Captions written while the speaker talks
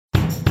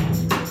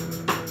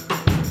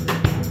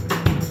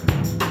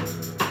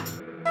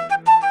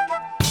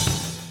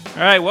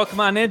All right, welcome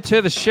on into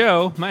the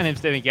show. My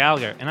name's Danny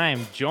Gallagher, and I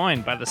am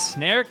joined by the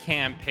Snare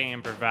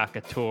Campaign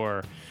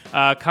Provocateur,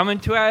 coming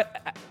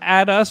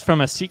at us from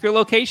a secret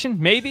location,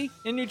 maybe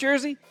in New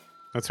Jersey.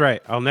 That's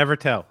right. I'll never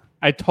tell.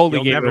 I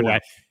totally gave it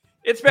away.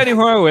 It's Benny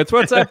Horowitz.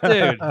 What's up,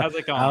 dude? How's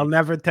it going? I'll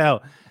never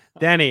tell.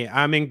 Danny,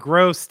 I'm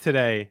engrossed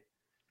today.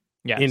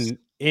 Yes.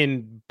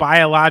 in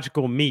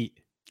biological meat.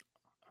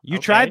 You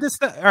tried this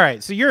stuff? All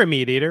right, so you're a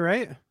meat eater,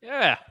 right?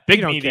 Yeah,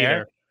 big meat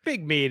eater.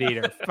 Big meat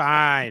eater.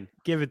 Fine.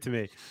 Give it to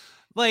me.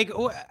 Like,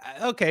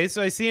 okay,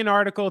 so I see an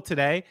article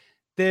today.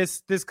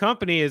 This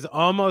company is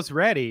almost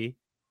ready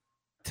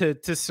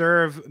to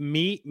serve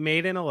meat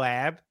made in a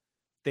lab.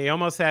 They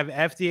almost have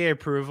FDA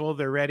approval.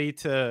 They're ready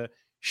to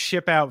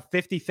ship out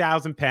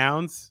 50,000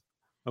 pounds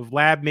of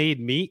lab-made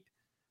meat.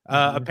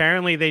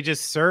 Apparently, they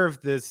just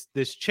served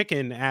this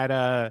chicken at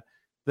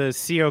the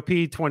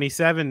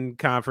COP27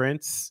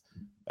 conference.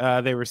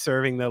 They were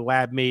serving the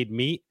lab-made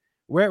meat.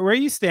 Where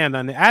you stand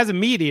on it? As a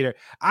meat eater,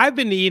 I've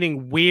been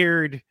eating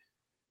weird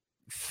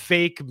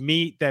fake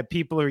meat that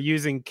people are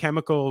using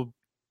chemical,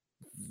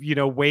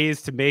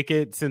 ways to make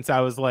it since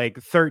I was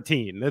like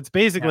 13. That's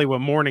basically what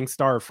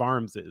Morningstar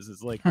Farms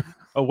is like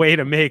a way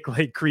to make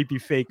like creepy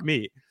fake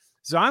meat.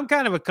 So I'm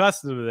kind of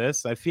accustomed to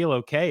this. I feel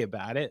okay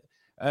about it.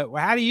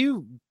 How do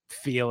you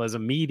feel as a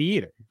meat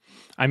eater?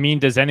 I mean,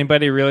 does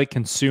anybody really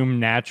consume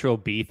natural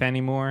beef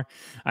anymore?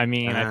 I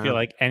mean, I feel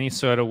like any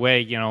sort of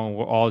way,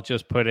 we're all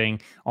just putting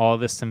all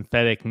this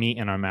synthetic meat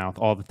in our mouth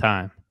all the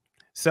time.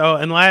 So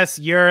unless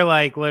you're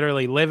like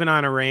literally living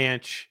on a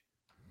ranch,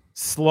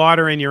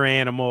 slaughtering your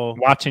animal,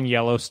 watching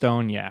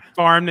Yellowstone,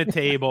 farm to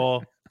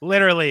table,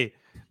 literally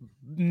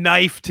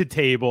knife to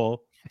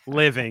table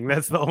living.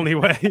 That's the only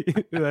way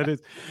that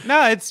is.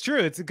 No, it's true.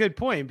 It's a good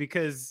point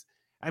because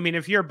I mean,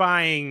 if you're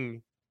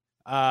buying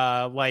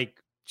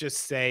like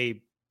just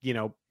say,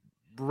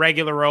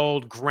 regular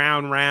old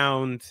ground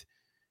round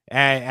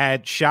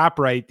at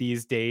ShopRite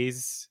these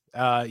days,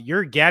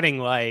 you're getting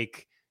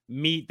like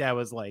meat that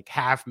was like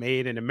half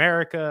made in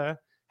America,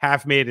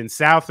 half made in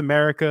South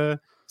America,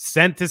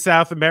 sent to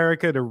South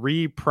America to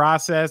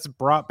reprocess,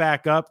 brought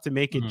back up to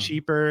make it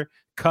cheaper,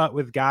 cut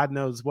with God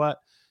knows what.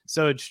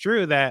 So it's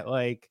true that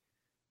like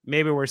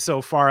maybe we're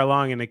so far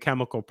along in the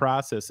chemical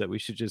process that we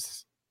should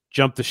just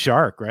jump the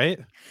shark, right?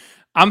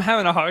 I'm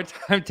having a hard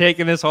time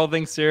taking this whole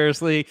thing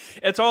seriously.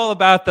 It's all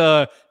about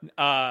the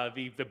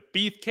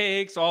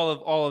beefcakes,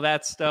 all of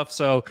that stuff.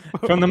 So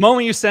from the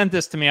moment you sent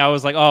this to me, I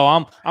was like,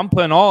 oh, I'm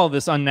putting all of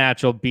this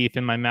unnatural beef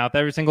in my mouth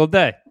every single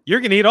day.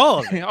 You're gonna eat all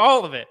of it.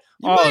 All of it.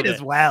 You might as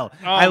well.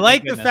 Oh, I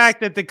like the fact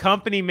that the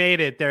company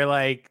made it.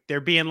 They're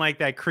being like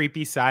that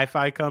creepy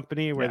sci-fi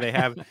company where they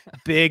have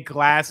big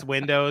glass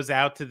windows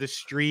out to the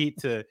street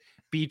to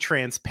be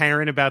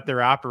transparent about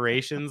their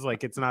operations.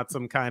 Like it's not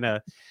some kind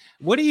of.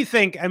 What do you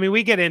think? I mean,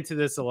 we get into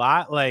this a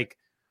lot. Like,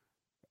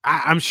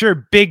 I'm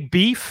sure big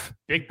beef,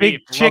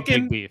 big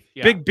chicken,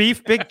 big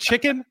beef, big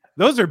chicken.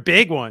 Those are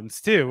big ones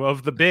too.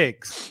 Of the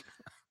bigs,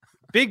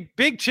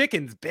 big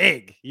chicken's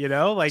big.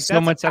 Like so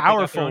that's much a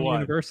powerful one.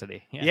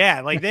 University.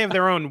 Yeah, like they have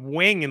their own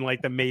wing in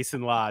like the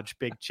Mason Lodge,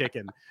 big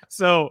chicken.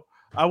 So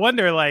I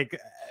wonder, like,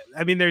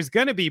 I mean, there's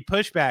gonna be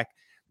pushback.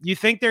 You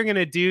think they're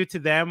gonna do to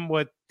them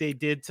what they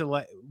did to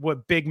like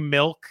what Big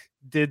Milk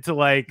did to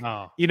like,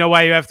 why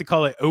you have to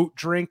call it oat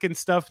drink and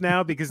stuff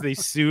now because they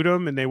sued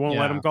them and they won't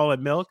let them call it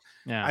milk.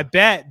 Yeah. I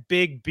bet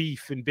big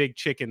beef and big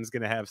chicken's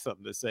going to have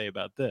something to say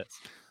about this.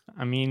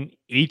 I mean,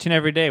 each and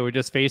every day we're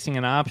just facing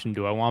an option.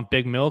 Do I want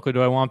big milk or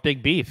do I want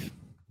big beef?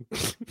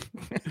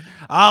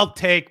 I'll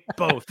take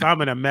both.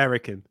 I'm an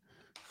American.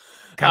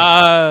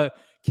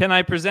 Can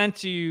I present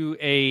to you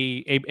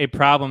a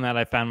problem that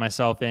I found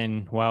myself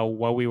in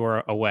while we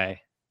were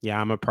away? Yeah,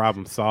 I'm a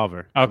problem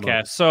solver.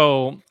 Okay,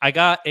 so I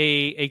got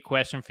a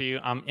question for you.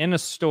 I'm in a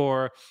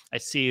store. I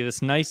see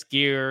this nice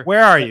gear.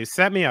 Where are you?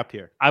 Set me up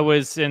here. I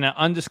was in an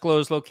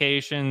undisclosed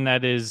location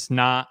that is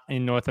not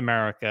in North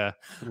America.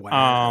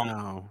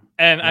 Wow.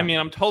 I mean,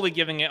 I'm totally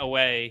giving it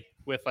away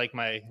with like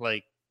my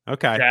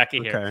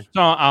jacket here.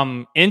 So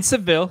I'm in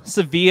Sevilla,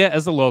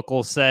 as the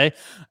locals say,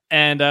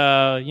 and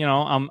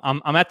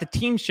I'm at the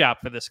team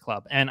shop for this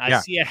club, and I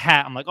see a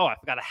hat. I'm like, oh, I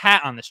forgot a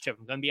hat on this trip.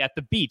 I'm gonna be at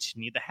the beach.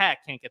 Need the hat.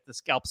 Can't get the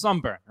scalp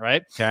sunburn,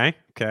 right? Okay.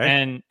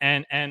 And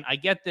I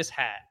get this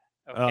hat.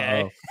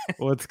 Okay. Uh-oh.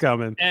 What's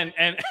coming? and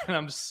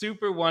I'm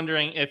super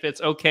wondering if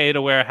it's okay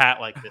to wear a hat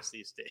like this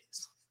these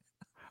days.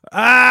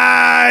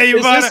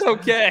 Is this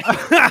okay?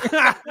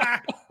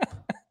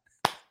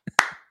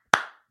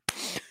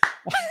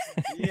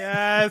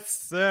 Yes,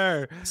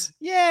 sir.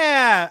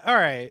 Yeah. All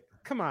right.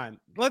 Come on.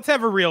 Let's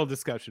have a real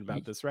discussion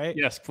about this, right?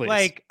 Yes, please.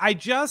 Like, I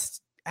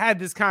just had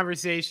this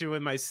conversation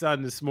with my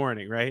son this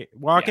morning, right?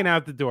 Walking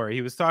out the door.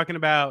 He was talking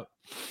about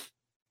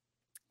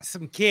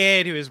some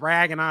kid who was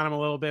ragging on him a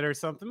little bit or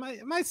something.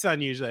 My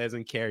son usually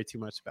doesn't care too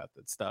much about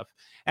that stuff.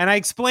 And I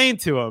explained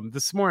to him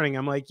this morning,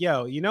 I'm like,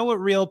 yo, you know what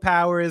real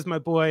power is, my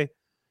boy?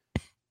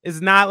 Is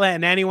not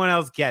letting anyone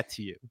else get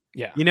to you.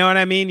 Yeah. You know what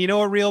I mean? You know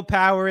what real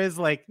power is?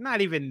 Like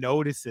not even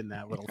noticing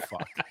that little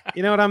fuck.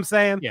 You know what I'm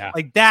saying? Yeah.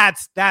 Like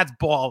that's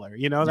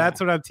baller. That's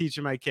what I'm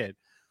teaching my kid.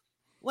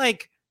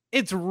 Like,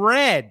 it's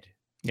red.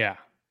 Yeah.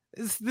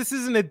 This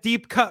isn't a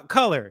deep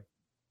color.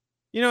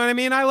 You know what I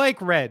mean? I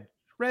like red.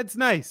 Red's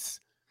nice.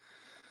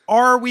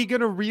 Are we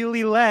going to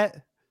really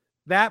let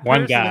that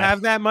person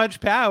have that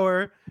much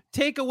power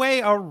take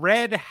away a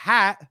red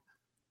hat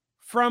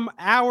from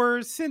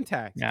our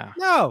syntax? Yeah.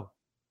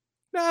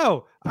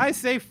 No, I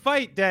say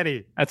fight,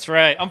 Denny. That's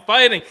right. I'm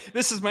fighting.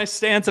 This is my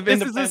stance of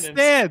independence. This is a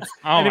stance.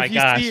 Oh my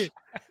gosh.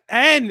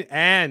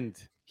 And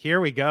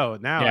here we go.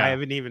 Now I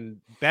have an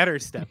even better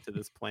step to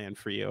this plan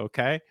for you.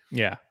 Okay.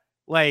 Yeah.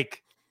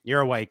 Like,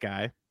 you're a white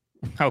guy.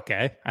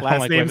 Okay.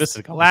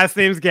 Last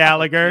name's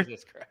Gallagher.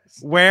 Jesus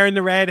Christ. Wearing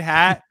the red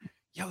hat.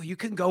 Yo, you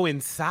can go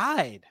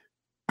inside.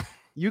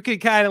 You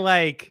could kind of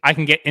like. I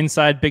can get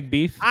inside Big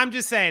Beef. I'm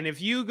just saying, if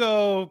you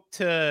go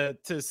to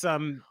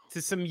some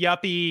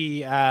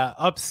yuppie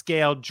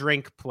upscale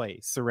drink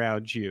place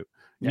around you,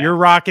 you're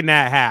rocking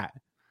that hat.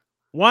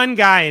 One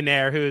guy in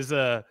there who's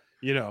a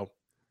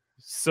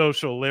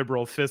social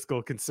liberal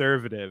fiscal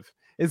conservative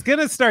is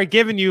gonna start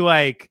giving you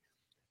like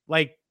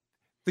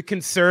the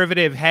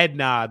conservative head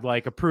nod,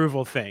 like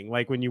approval thing,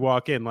 like when you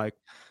walk in, like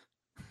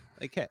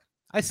hey,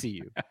 I see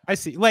you. I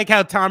see, like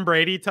how Tom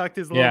Brady tucked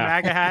his little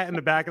MAGA hat in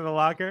the back of the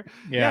locker.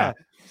 Yeah.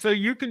 So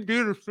you can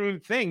do the same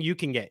thing. You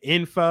can get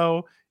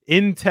intel.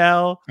 I'm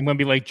gonna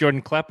be like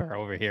Jordan Klepper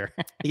over here.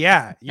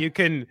 Yeah, you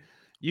can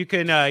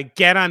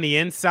get on the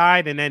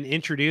inside and then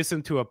introduce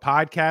them to a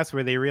podcast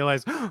where they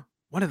realize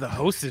one of the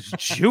hosts is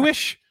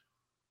Jewish.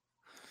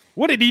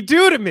 What did he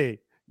do to me?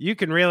 You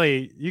can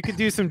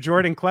do some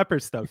Jordan Klepper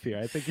stuff here.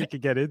 I think you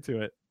could get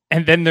into it.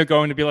 And then they're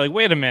going to be like,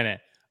 wait a minute.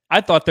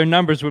 I thought their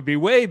numbers would be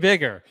way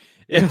bigger.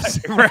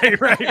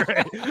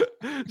 Right.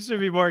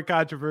 Should be more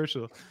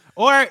controversial.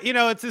 Or,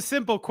 it's a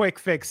simple quick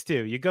fix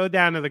too. You go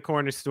down to the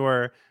corner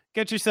store,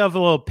 get yourself a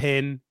little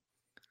pin,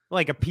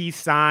 like a peace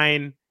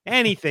sign,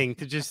 anything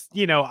to just,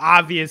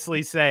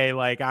 obviously say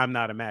like, I'm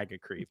not a MAGA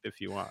creep if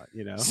you want,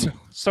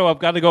 So I've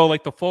got to go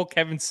like the full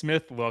Kevin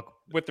Smith look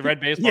with the red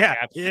baseball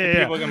cap.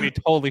 Yeah. People are going to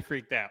be totally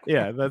freaked out.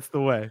 Yeah, that's the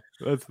way.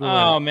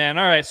 Oh, man.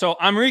 All right. So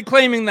I'm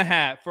reclaiming the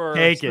hat for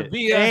Sevilla.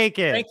 Take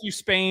it. Thank you,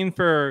 Spain,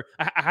 for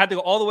I had to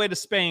go all the way to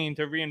Spain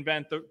to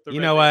reinvent the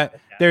You know what?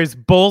 There's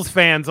Bulls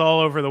fans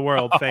all over the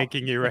world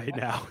thanking you right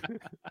now.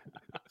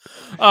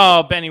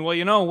 Oh, Benny. Well,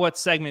 you know what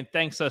segment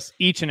thanks us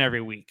each and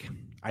every week?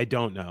 I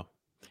don't know.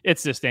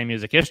 It's This Day in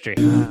Music History.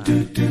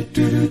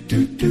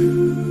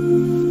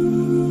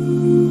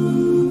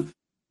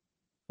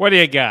 What do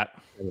you got?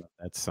 I love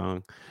that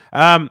song.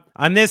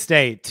 On this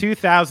day,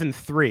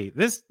 2003.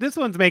 This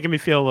one's making me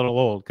feel a little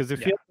old because it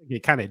feels like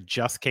it kind of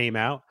just came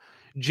out.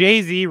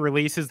 Jay-Z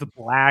releases the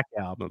Black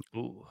Album.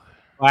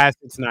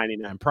 Classics,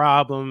 99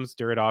 Problems,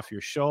 Dirt Off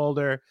Your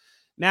Shoulder.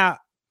 Now,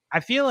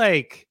 I feel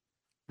like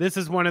this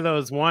is one of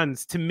those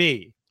ones, to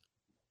me,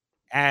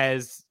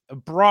 as a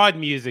broad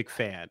music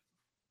fan,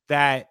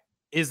 that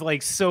is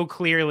like so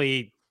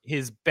clearly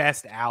his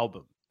best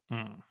album.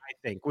 I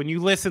think when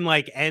you listen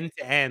like end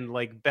to end,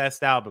 like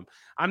best album,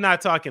 I'm not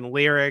talking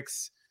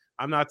lyrics,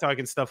 I'm not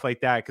talking stuff like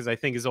that, because I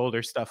think his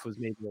older stuff was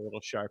maybe a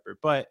little sharper,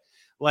 but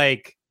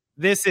like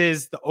this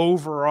is the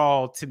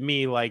overall, to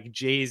me, like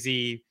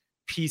Jay-Z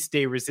piece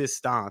de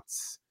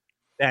resistance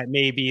that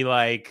may be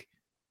like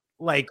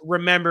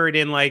remembered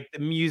in like the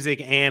music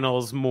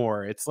annals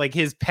more. It's like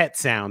his Pet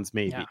Sounds,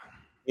 maybe,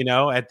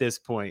 at this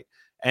point.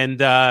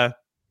 And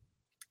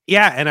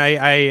and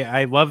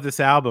I love this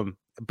album,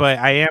 but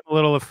I am a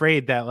little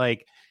afraid that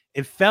like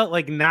it felt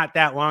like not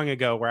that long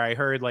ago where I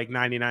heard like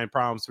 99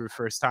 Problems for the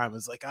first time. It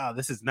was like, oh,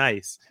 this is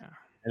nice.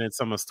 And it's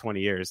almost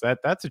 20 years.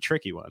 That's a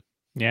tricky one.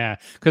 Yeah,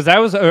 because that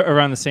was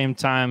around the same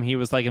time he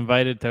was like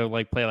invited to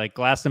like play like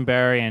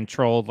Glastonbury and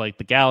trolled like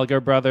the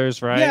Gallagher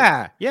brothers, right?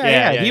 Yeah.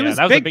 He was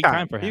that was big a big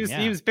time for him.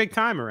 He was big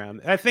time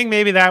around. I think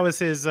maybe that was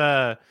his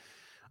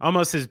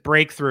almost his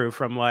breakthrough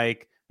from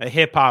like a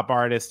hip hop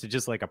artist to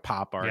just like a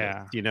pop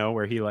artist,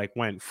 where he like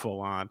went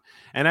full on.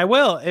 And I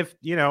will, if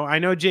I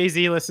know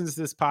Jay-Z listens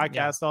to this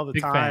podcast all the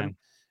time. Fan.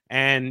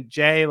 And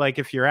Jay, like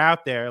if you're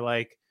out there,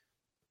 like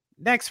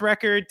next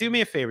record, do me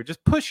a favor,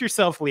 just push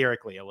yourself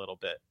lyrically a little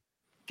bit.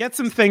 Get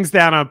some things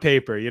down on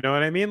paper. You know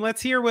what I mean?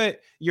 Let's hear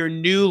what your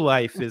new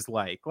life is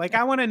like. Like,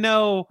 I want to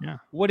know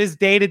what his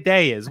day to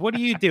day is. What are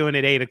you doing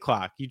at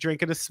 8:00? You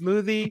drinking a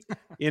smoothie?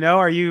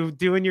 Are you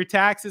doing your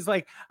taxes?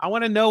 Like, I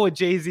want to know what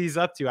Jay-Z's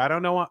up to. I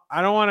don't know.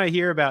 I don't want to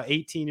hear about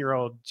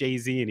 18-year-old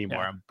Jay-Z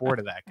anymore. I'm bored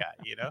of that guy,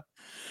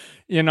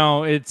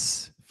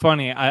 It's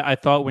funny. I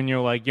thought when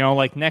you're like,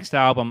 like next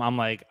album, I'm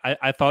like,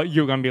 I thought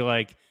you were going to be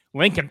like,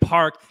 Linkin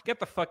Park,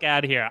 get the fuck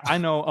out of here. I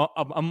know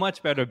a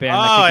much better band.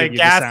 Oh,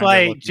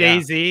 Gaslight,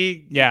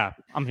 Jay-Z. Yeah,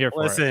 I'm here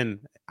for it.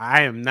 Listen,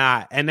 I am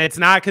not. And it's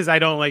not because I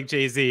don't like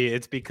Jay-Z.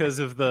 It's because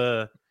of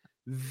the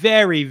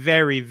very,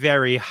 very,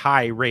 very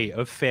high rate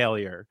of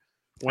failure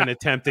when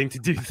attempting to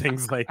do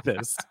things like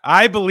this.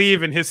 I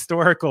believe in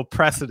historical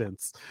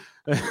precedents.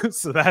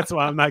 So that's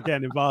why I'm not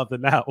getting involved in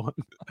that one.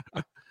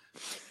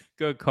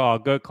 Good call.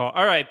 Good call.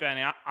 All right,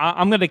 Benny.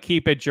 I'm going to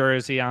keep it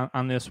Jersey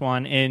on this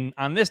one.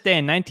 On this day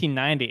in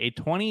 1990, a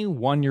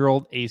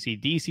 21-year-old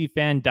AC/DC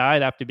fan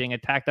died after being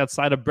attacked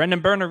outside of Brendan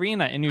Byrne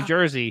Arena in New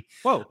Jersey,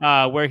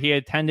 where he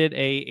attended a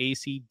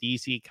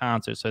AC/DC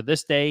concert. So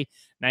this day,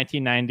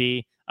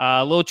 1990,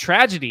 a little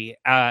tragedy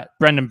at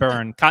Brendan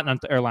Byrne,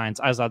 Continental Airlines,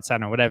 Izod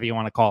Center, whatever you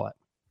want to call it.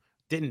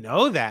 Didn't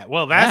know that.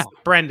 Well, that's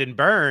Brendan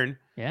Byrne.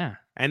 Yeah.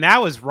 And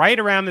that was right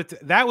around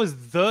that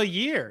was the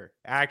year,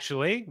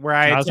 actually, where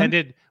I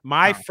attended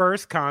my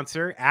first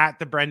concert at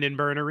the Brendan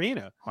Byrne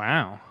Arena.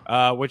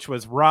 Wow. Which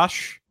was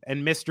Rush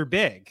and Mr.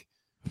 Big.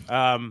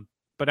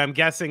 But I'm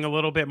guessing a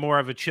little bit more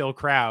of a chill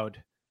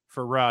crowd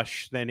for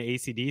Rush than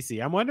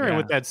AC/DC. I'm wondering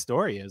what that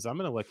story is. I'm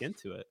going to look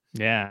into it.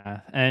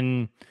 Yeah.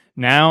 And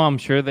now I'm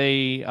sure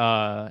they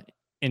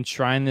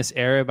enshrine this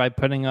area by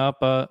putting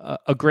up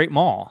a great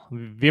mall.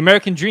 The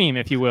American dream,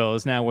 if you will,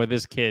 is now where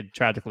this kid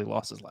tragically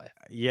lost his life.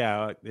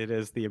 Yeah, it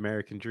is the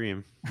American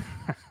dream.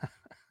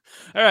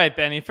 All right,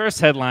 Benny, first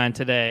headline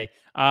today.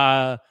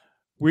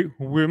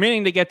 We're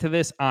meaning to get to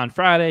this on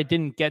Friday,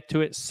 didn't get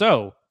to it,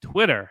 so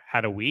Twitter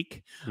had a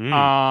week.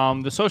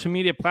 The social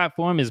media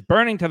platform is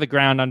burning to the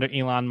ground under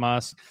Elon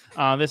Musk.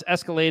 This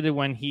escalated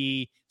when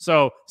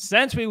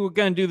since we were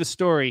going to do the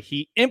story,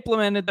 he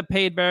implemented the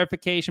paid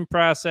verification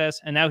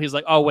process, and now he's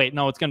like, oh, wait,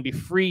 no, it's going to be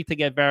free to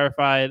get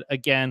verified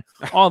again.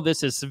 All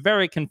this is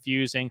very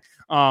confusing.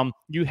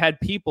 You had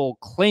people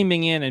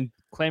claiming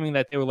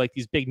that they were like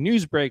these big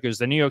newsbreakers,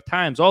 the New York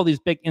Times, all these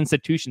big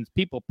institutions,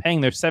 people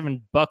paying their $7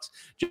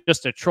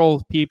 just to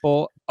troll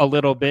people a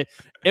little bit.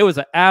 It was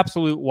an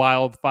absolute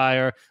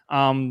wildfire.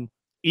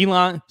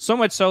 Elon, so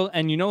much so,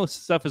 and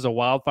stuff is a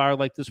wildfire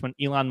like this when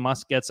Elon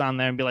Musk gets on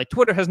there and be like,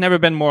 Twitter has never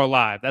been more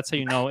alive. That's how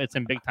you know it's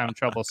in big time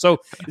trouble. So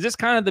is this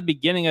kind of the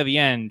beginning of the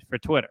end for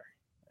Twitter?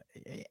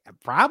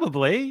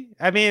 Probably.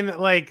 I mean,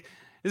 like,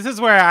 this is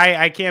where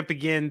I can't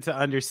begin to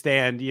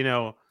understand,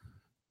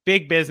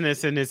 big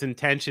business and his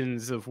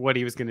intentions of what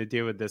he was going to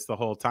do with this the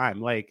whole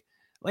time. Like,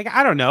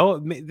 I don't know.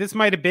 This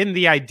might have been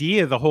the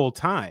idea the whole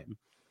time.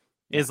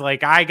 Is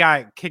like, I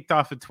got kicked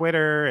off of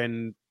Twitter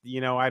and,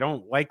 I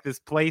don't like this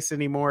place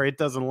anymore. It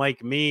doesn't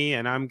like me.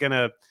 And I'm going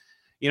to,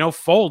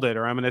 fold it,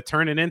 or I'm going to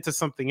turn it into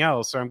something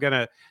else. Or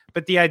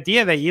but the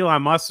idea that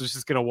Elon Musk was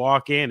just going to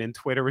walk in and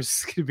Twitter was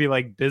just going to be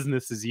like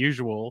business as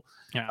usual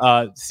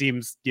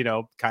seems,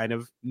 kind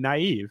of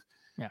naive.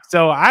 Yeah.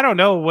 So I don't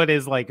know what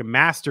his like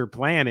master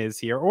plan is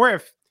here,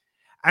 or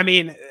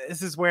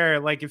this is where,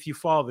 like, if you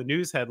follow the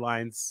news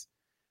headlines,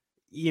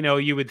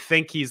 you would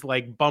think he's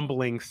like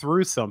bumbling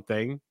through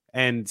something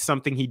and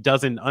something he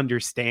doesn't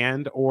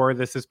understand, or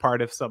this is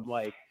part of some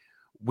like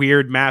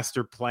weird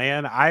master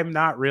plan. I'm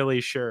not really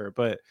sure,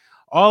 but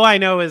all I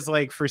know is,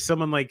 like, for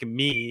someone like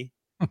me,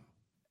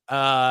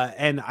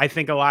 and I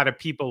think a lot of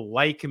people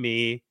like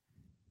me,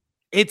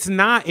 it's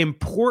not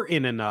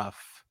important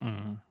enough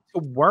to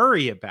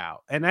worry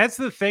about. And that's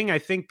the thing I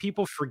think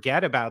people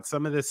forget about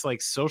some of this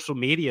like social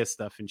media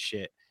stuff and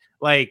shit.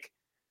 Like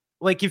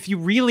if you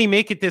really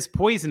make it this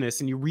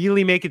poisonous and you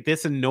really make it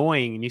this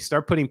annoying and you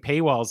start putting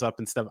paywalls up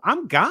and stuff,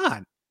 I'm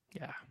gone.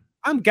 Yeah.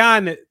 I'm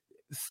gone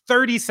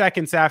 30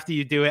 seconds after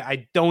you do it.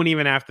 I don't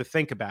even have to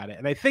think about it.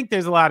 And I think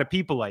there's a lot of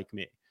people like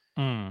me.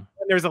 And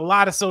there's a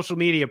lot of social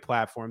media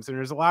platforms and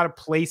there's a lot of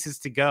places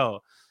to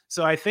go.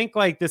 So I think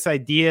like this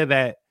idea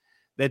that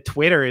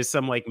Twitter is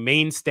some like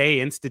mainstay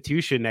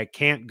institution that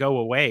can't go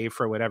away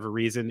for whatever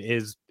reason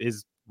is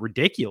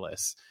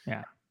ridiculous.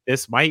 Yeah.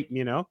 This might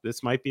be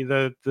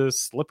the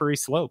slippery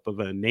slope of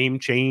a name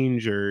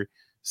change or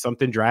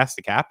something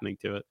drastic happening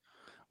to it.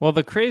 Well,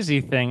 the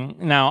crazy thing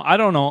now, I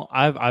don't know.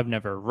 I've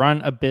never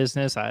run a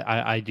business.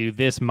 I do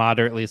this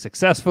moderately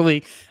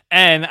successfully.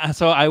 And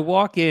so I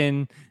walk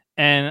in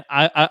and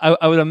I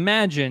would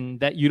imagine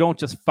that you don't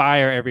just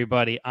fire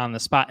everybody on the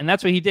spot. And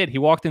that's what he did. He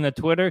walked into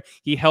Twitter.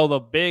 He held a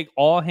big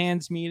all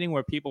hands meeting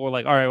where people were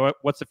like, all right,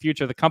 what's the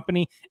future of the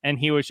company? And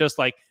he was just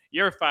like,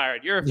 you're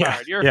fired. You're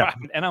fired. You're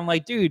fired. And I'm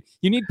like, dude,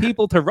 you need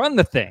people to run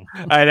the thing.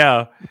 I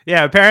know.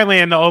 Yeah. Apparently.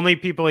 And the only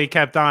people he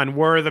kept on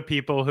were the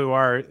people who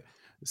are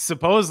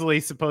supposedly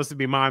supposed to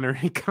be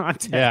monitoring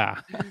content.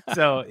 Yeah.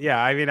 So, yeah,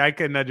 I mean, I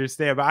couldn't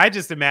understand, but I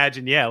just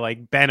imagine,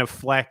 like Ben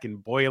Affleck in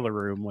Boiler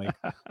Room, like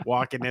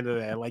walking into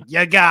there, like,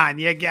 you're gone.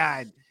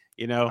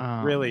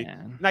 Really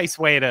nice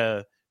way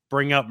to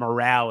bring up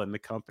morale in the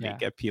company,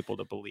 get people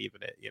to believe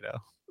in it,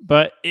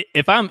 But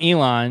if I'm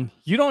Elon,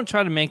 you don't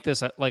try to make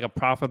this like a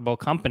profitable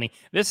company.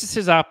 This is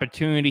his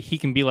opportunity. He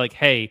can be like,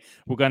 hey,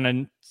 we're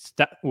going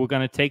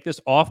to take this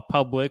off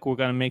public. We're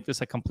going to make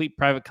this a complete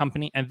private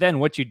company. And then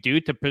what you do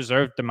to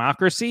preserve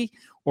democracy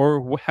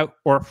or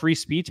free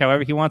speech,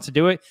 however he wants to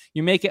do it,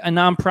 you make it a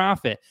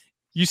nonprofit.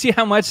 You see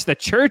how much the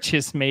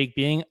churches make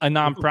being a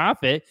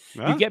nonprofit.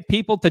 You get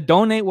people to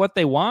donate what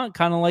they want,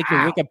 kind of like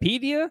your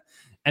Wikipedia.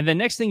 And the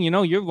next thing you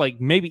know, you're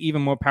like maybe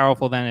even more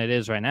powerful than it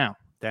is right now.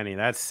 Denny,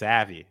 that's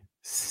savvy.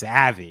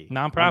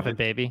 Nonprofit,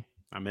 baby.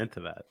 I'm into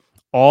that.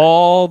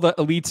 All the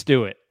elites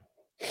do it.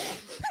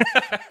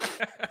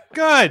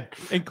 Good.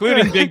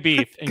 Including Big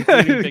Beef.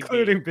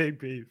 Including Big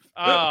Beef.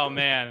 Oh,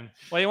 man.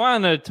 Well, you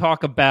wanted to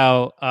talk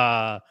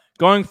about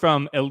going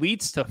from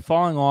elites to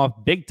falling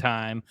off big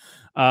time.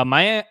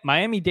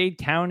 Miami-Dade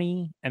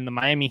County and the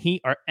Miami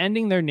Heat are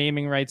ending their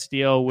naming rights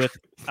deal with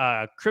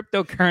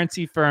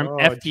cryptocurrency firm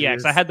FTX.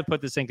 Geez. I had to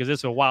put this in because this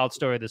is a wild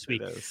story this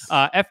week.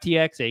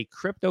 FTX, a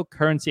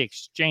cryptocurrency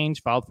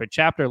exchange, filed for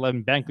Chapter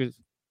 11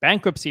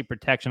 bankruptcy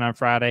protection on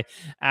Friday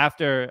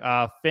after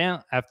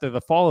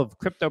the fall of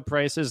crypto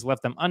prices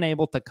left them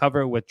unable to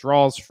cover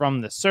withdrawals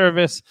from the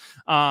service.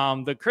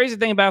 The crazy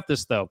thing about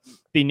this, though,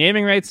 the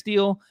naming rights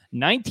deal,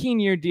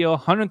 19-year deal,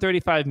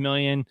 $135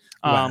 million.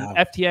 Wow.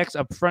 FTX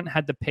upfront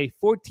had to pay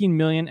 $14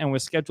 million and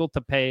was scheduled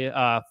to pay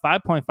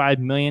 $5.5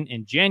 million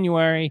in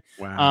January.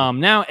 Wow.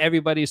 Now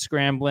everybody's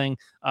scrambling.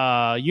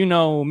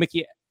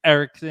 Mickey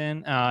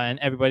Erickson and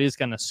everybody's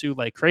going to sue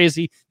like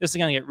crazy. This is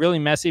going to get really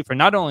messy for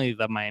not only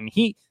the Miami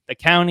Heat, the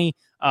county,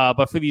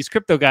 but for these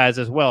crypto guys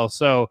as well.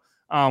 So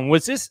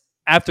was this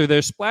after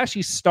their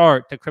splashy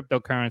start to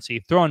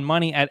cryptocurrency, throwing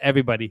money at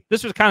everybody?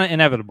 This was kind of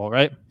inevitable,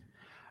 right?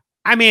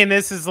 I mean,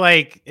 this is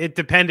like, it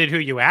depended who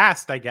you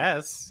asked, I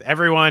guess.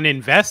 Everyone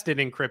invested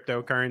in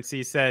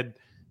cryptocurrency said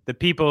the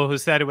people who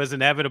said it was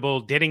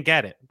inevitable didn't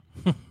get it.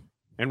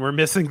 And we're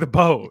missing the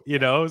boat,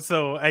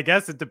 So I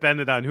guess it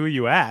depended on who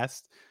you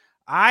asked.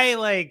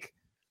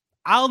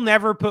 I'll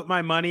never put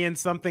my money in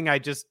something I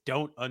just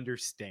don't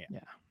understand.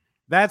 Yeah.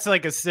 That's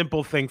like a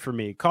simple thing for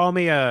me. Call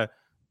me a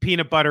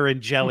peanut butter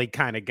and jelly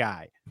kind of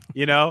guy,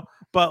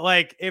 But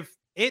like, if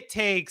it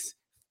takes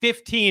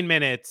 15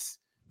 minutes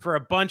for a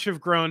bunch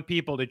of grown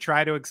people to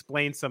try to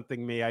explain something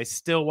to me, I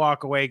still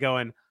walk away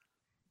going,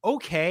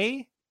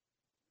 okay,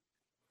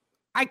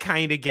 I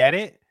kind of get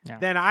it. Yeah.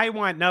 Then I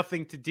want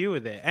nothing to do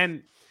with it.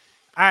 And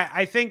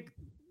I think,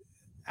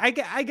 I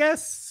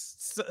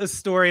guess a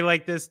story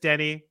like this,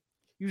 Denny,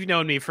 you've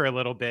known me for a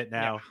little bit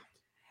now.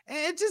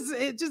 Yeah.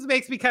 It just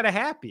makes me kind of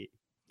happy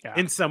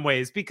in some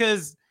ways,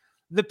 because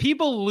the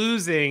people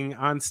losing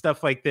on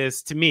stuff like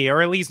this, to me,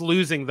 or at least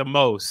losing the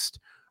most,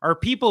 are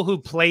people who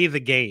play the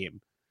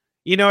game.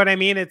 You know what I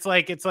mean? It's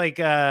like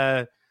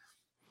a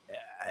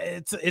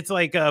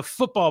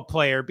football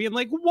player being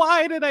like,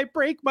 why did I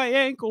break my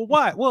ankle?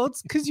 Why? Well,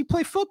 it's because you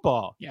play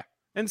football. Yeah.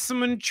 And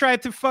someone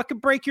tried to fucking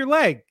break your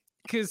leg,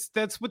 because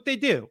that's what they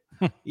do.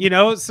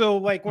 So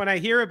like when I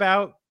hear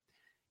about,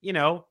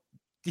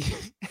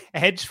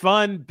 hedge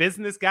fund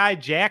business guy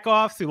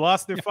jack-offs who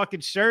lost their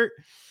fucking shirt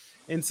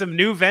in some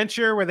new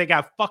venture where they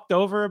got fucked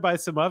over by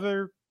some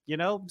other,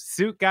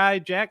 suit guy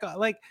jack-off.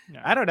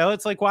 I don't know.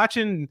 It's like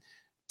watching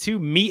two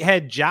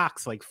meathead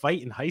jocks like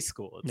fight in high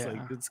school.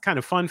 It's kind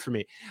of fun for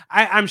me.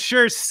 I'm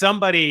sure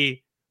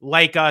somebody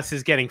like us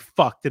is getting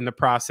fucked in the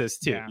process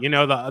too.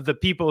 Yeah. The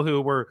people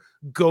who were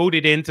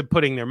goaded into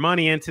putting their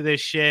money into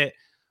this shit,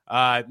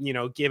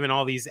 given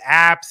all these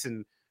apps.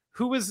 And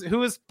who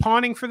was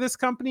pawning for this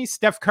company?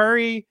 Steph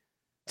Curry,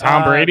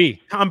 Tom Brady.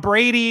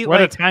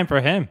 What a time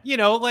for him.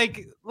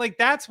 Like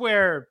that's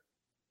where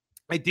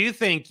I do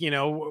think,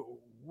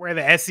 where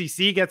the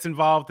SEC gets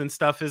involved and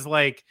stuff is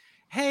like,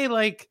 hey,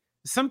 like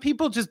some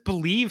people just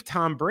believe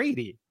Tom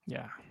Brady.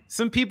 Yeah.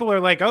 Some people are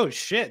like, oh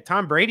shit,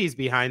 Tom Brady's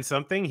behind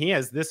something. He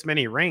has this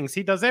many rings.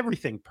 He does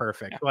everything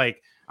perfect. Yeah.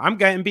 Like, I'm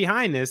getting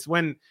behind this.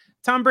 When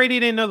Tom Brady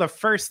didn't know the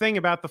first thing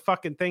about the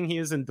fucking thing he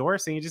was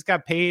endorsing. He just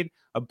got paid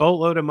a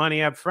boatload of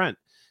money up front.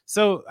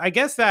 So I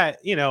guess that,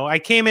 I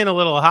came in a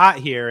little hot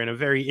here in a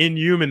very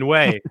inhuman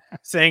way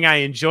saying I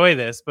enjoy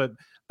this. But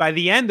by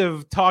the end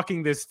of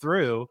talking this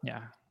through,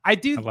 I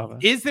love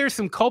it. Is there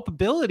some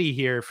culpability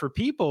here for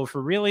people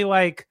for really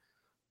like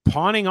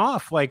pawning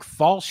off like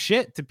false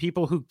shit to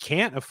people who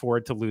can't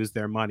afford to lose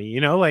their money?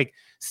 Like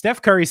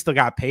Steph Curry still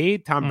got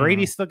paid. Tom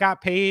Brady still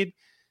got paid.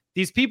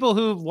 These people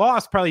who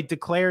lost probably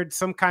declared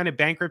some kind of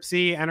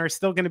bankruptcy and are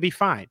still going to be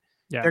fine.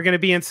 Yeah. They're going to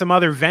be in some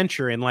other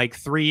venture in like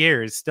 3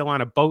 years, still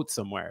on a boat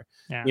somewhere,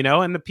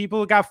 and the people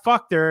who got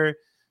fucked are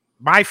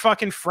my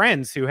fucking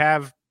friends who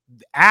have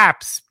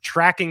apps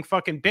tracking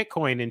fucking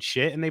Bitcoin and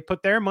shit. And they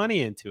put their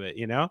money into it,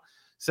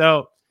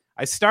 So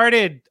I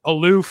started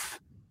aloof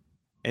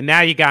and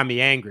now you got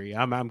me angry.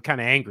 I'm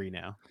kind of angry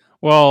now.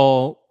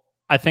 Well,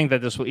 I think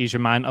that this will ease your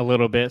mind a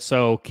little bit.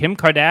 So Kim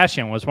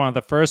Kardashian was one of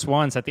the first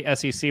ones that the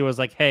SEC was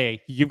like,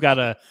 hey, you've got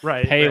to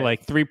pay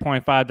like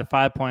 $3.5 to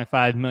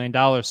 $5.5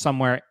 million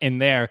somewhere in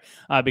there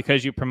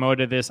because you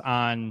promoted this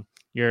on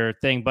your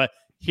thing. But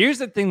here's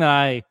the thing that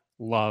I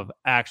love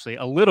actually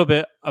a little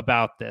bit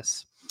about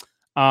this.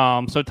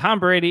 So Tom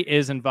Brady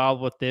is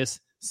involved with this.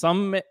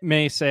 Some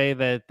may say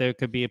that there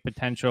could be a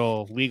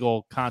potential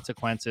legal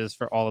consequences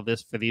for all of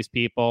this for these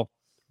people.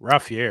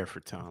 Rough year for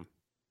Tom.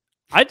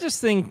 I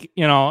just think,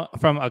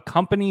 from a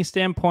company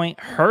standpoint,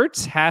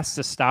 Hertz has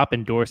to stop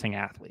endorsing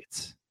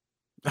athletes.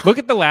 Look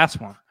at the last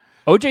one.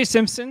 O.J.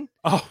 Simpson,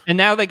 and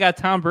now they got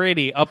Tom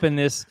Brady up in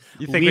this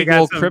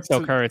legal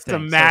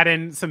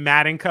cryptocurrency. Some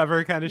Madden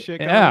cover kind of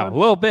shit. Yeah, a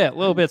little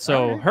bit.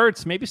 So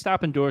Hertz, maybe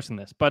stop endorsing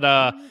this.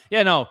 But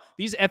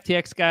these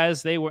FTX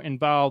guys, they were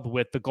involved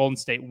with the Golden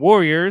State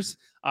Warriors.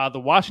 the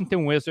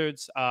Washington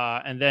Wizards,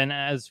 and then,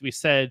 as we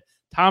said,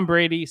 Tom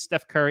Brady,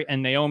 Steph Curry,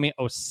 and Naomi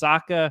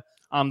Osaka.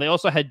 They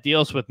also had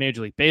deals with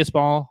Major League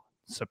Baseball.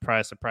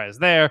 Surprise, surprise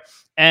there.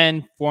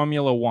 And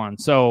Formula One.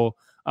 So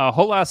a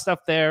whole lot of stuff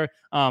there.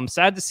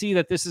 Sad to see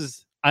that this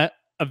is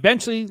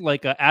eventually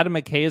like Adam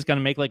McKay is going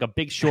to make like a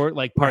Big Short,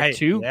 like part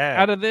two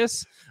out of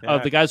this,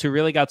 of the guys who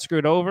really got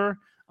screwed over.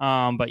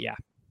 But yeah.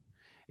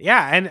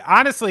 Yeah. And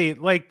honestly,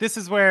 like this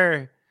is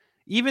where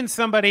even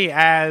somebody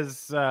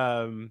as,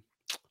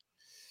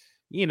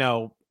 you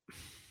know,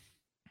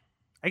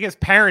 I guess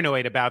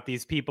paranoid about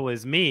these people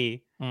as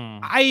me.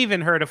 I even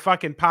heard a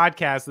fucking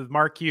podcast with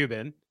Mark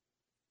Cuban.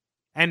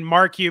 And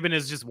Mark Cuban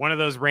is just one of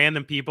those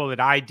random people that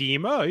I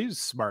deem, oh, he's a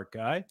smart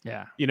guy.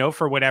 Yeah. You know,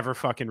 for whatever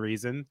fucking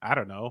reason. I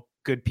don't know.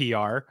 Good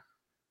PR.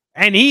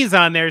 And he's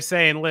on there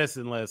saying,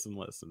 listen.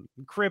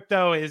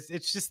 Crypto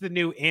it's just the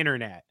new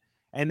internet.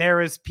 And there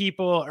was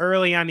people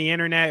early on the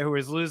internet who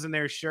was losing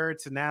their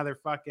shirts and now they're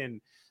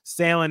fucking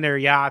sailing their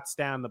yachts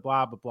down the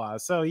blah, blah, blah.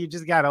 So you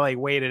just got to like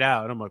wait it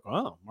out. And I'm like,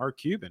 oh, Mark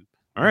Cuban.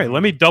 All right,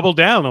 let me double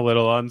down a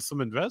little on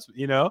some investment,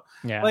 you know?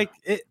 Yeah. Like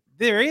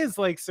there is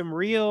like some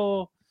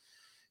real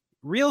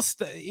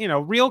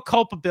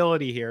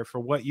culpability here for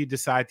what you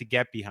decide to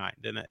get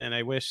behind. And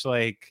I wish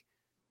like,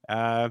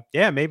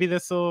 maybe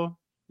this will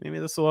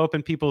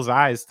open people's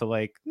eyes to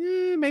like,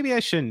 maybe I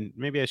shouldn't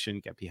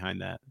get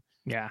behind that.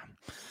 Yeah.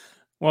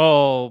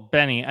 Well,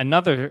 Benny,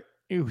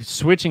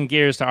 switching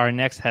gears to our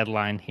next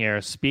headline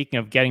here. Speaking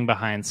of getting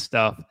behind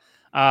stuff,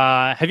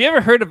 have you ever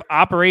heard of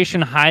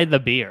Operation Hide the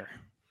Beer?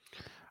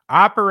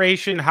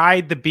 Operation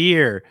Hide the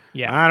Beer.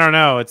 Yeah. I don't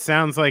know. It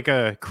sounds like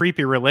a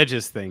creepy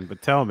religious thing,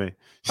 but tell me.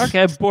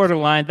 Okay,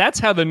 borderline. That's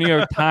how the New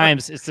York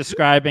Times is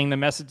describing the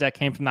message that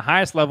came from the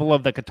highest level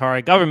of the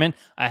Qatari government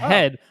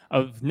ahead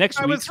of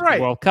next week's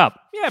World Cup.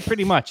 Yeah,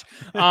 pretty much.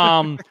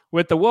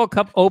 With the World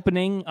Cup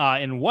opening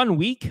in 1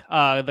 week,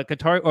 the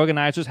Qatari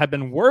organizers have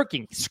been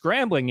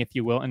scrambling, if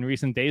you will, in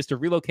recent days to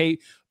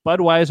relocate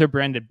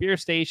Budweiser-branded beer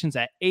stations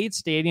at 8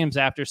 stadiums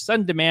after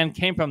sudden demand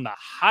came from the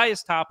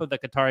highest top of the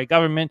Qatari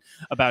government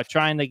about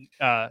trying to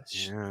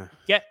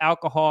get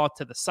alcohol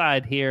to the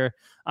side here.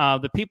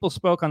 The people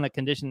spoke on the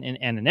condition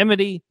in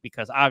anonymity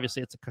because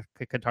obviously it's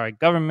a Qatari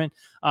government,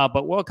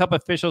 but World Cup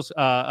officials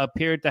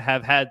appeared to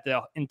have had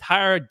the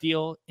entire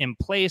deal in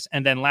place,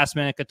 and then last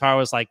minute Qatar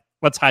was like,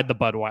 let's hide the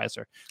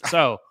Budweiser.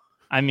 So,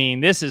 I mean,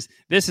 this is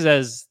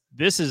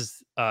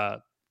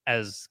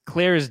as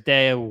clear as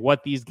day of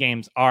what these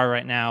games are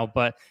right now.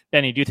 But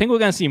Benny, do you think we're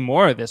going to see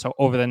more of this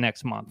over the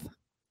next month?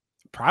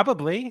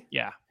 Probably.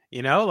 Yeah.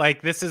 You know,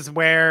 like this is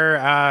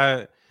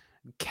where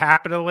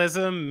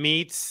capitalism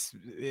meets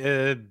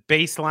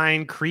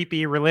baseline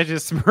creepy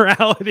religious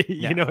morality.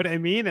 You know what I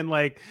mean? And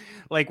like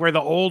where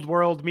the old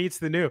world meets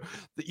the new.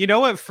 You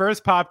know what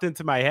first popped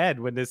into my head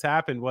when this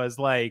happened was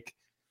like,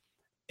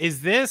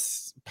 is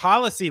this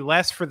policy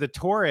less for the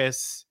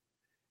tourists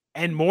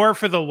and more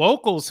for the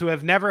locals who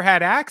have never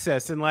had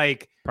access? And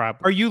like,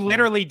 are you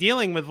literally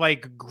dealing with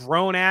like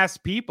grown ass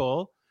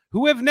people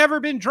who have never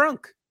been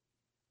drunk?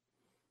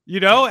 You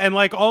know, and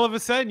like all of a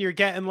sudden you're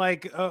getting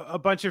like a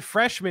bunch of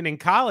freshmen in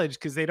college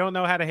because they don't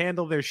know how to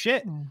handle their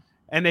shit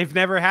and they've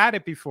never had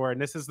it before.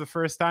 And this is the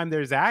first time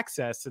there's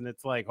access. And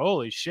it's like,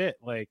 holy shit,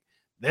 like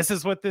this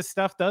is what this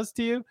stuff does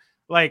to you.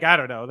 Like, I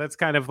don't know. That's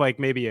kind of like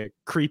maybe a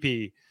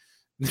creepy,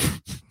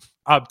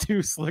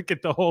 obtuse look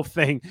at the whole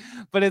thing.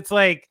 But it's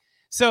like,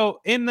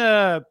 so in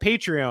the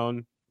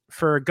Patreon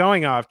for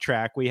Going Off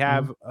Track, we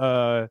have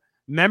a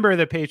member of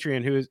the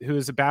Patreon who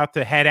is about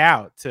to head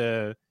out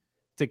to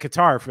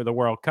Qatar for the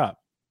World Cup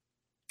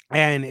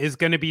and is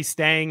going to be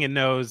staying in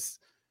those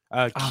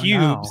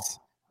cubes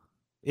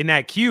in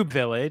that cube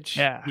village.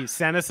 Yeah. He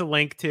sent us a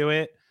link to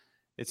it.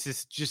 It's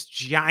just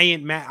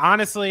giant.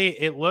 Honestly,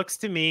 it looks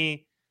to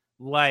me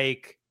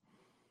like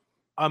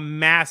a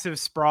massive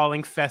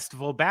sprawling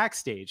festival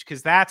backstage,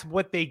 because that's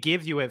what they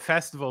give you at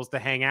festivals to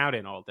hang out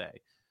in all day.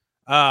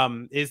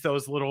 Is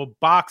those little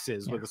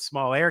boxes with a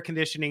small air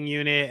conditioning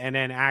unit and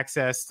then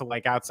access to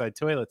like outside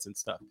toilets and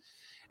stuff.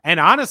 And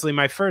honestly,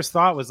 my first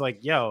thought was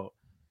like, yo,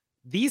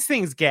 these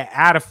things get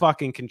out of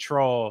fucking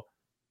control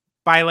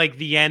by like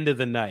the end of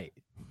the night.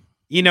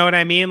 You know what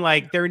I mean?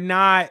 Like they're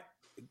not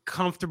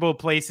comfortable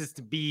places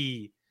to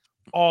be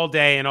all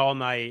day and all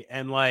night.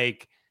 And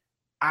like,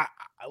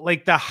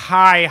 like the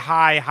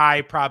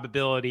high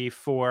probability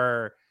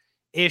for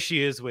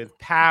issues with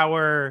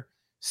power,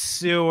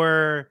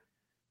 sewer,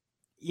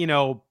 you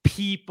know,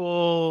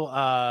 people,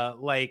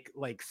 like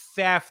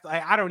theft.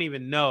 I don't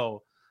even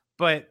know,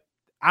 but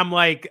I'm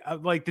like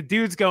the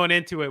dude's going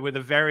into it with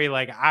a very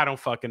like, I don't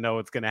fucking know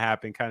what's going to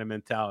happen kind of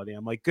mentality.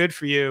 I'm like, good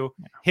for you.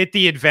 Hit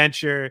the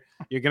adventure.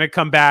 You're going to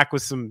come back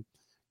with some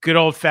good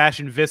old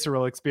fashioned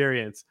visceral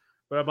experience.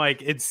 But I'm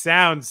like, it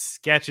sounds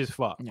sketch as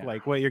fuck,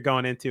 like what you're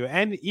going into.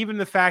 And even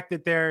the fact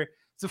that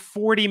it's a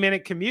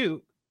 40-minute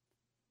commute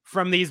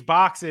from these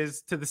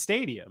boxes to the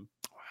stadium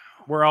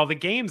where all the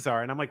games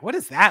are. And I'm like, what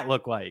does that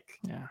look like?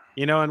 Yeah.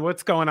 You know, and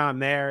what's going on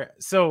there?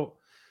 So,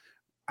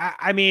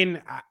 I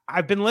mean,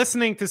 I've been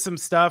listening to some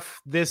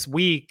stuff this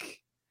week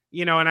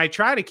you know, and I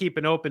try to keep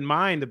an open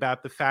mind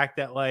about the fact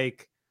that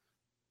like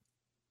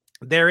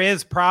there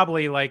is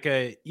probably like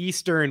a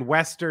Eastern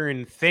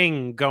Western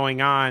thing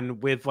going on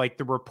with like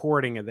the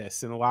reporting of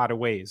this in a lot of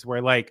ways,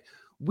 where like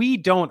we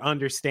don't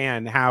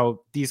understand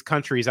how these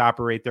countries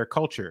operate their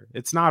culture.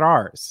 It's not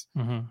ours.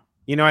 Mm-hmm.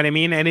 You know what I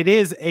mean? And it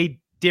is a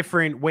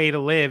different way to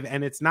live,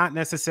 and it's not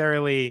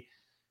necessarily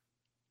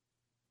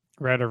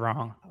right or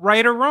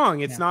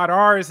wrong. It's not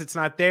ours, it's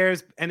not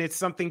theirs, and it's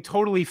something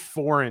totally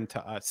foreign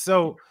to us.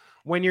 So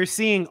when you're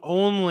seeing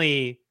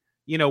only,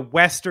 you know,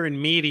 Western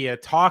media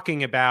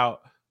talking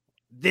about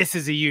this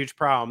is a huge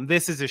problem,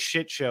 this is a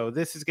shit show,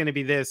 this is going to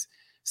be this,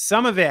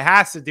 some of it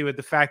has to do with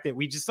the fact that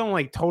we just don't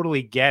like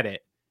totally get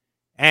it.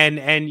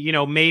 And you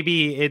know,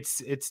 maybe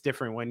it's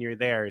different when you're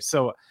there.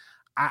 So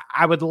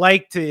I would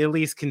like to at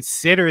least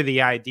consider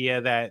the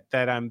idea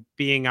that I'm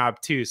being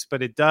obtuse,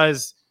 but it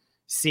does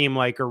seem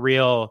like a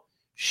real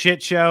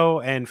shit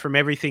show. And from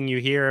everything you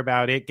hear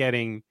about it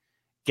getting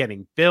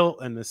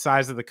built and the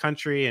size of the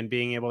country and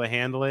being able to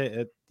handle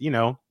it, you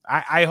know,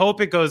 I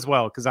hope it goes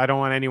well, because I don't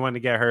want anyone to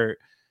get hurt,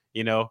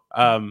 you know.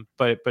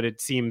 But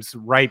it seems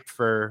ripe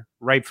for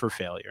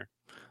failure.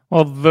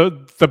 Well,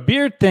 the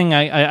beard thing,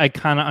 I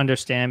kind of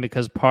understand,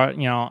 because part,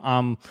 you know,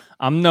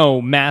 I'm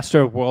no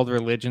master of world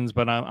religions,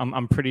 but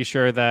I'm pretty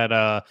sure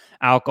that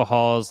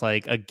alcohol is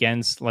like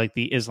against like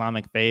the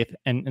Islamic faith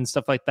and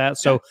stuff like that.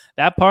 So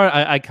that part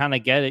I kind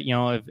of get it, you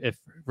know, if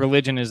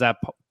religion is that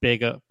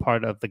big a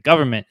part of the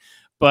government,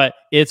 but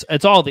it's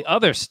all the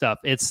other stuff.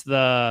 It's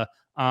the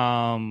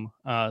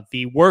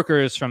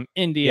workers from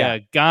India,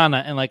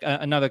 Ghana, and like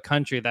another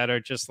country that are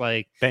just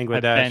like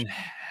Bangladesh.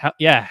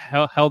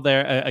 Held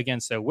there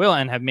against their will,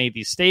 and have made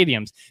these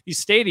stadiums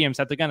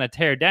that they're going to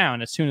tear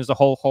down as soon as the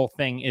whole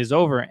thing is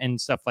over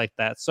and stuff like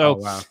that. So,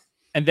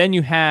 and then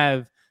you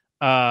have,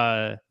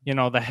 you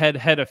know, the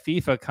head of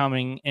FIFA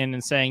coming in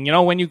and saying, you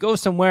know, when you go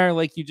somewhere,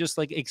 like you just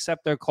like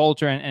accept their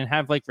culture and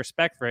have like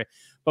respect for it.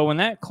 But when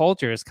that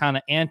culture is kind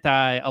of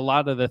anti a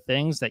lot of the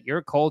things that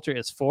your culture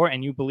is for,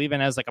 and you believe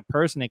in as like a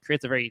person, it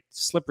creates a very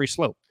slippery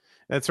slope.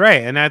 That's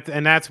right.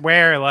 And that's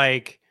where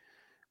like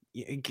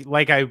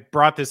I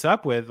brought this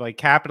up with, like,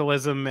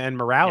 capitalism and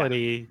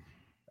morality,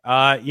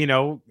 you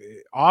know,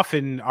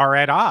 often are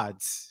at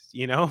odds,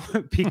 you know,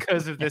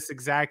 because of this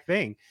exact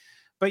thing.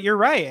 But you're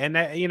right.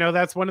 And, you know,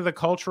 that's one of the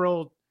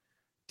cultural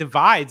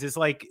divides, is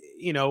like,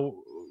 you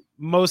know,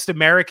 most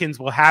Americans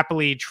will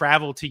happily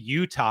travel to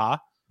Utah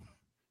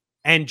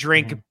and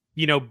drink,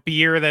 you know,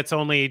 beer that's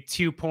only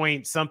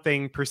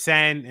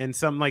 2% and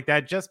something like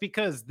that, just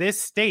because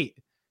this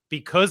state,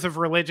 because of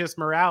religious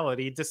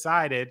morality,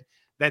 decided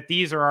that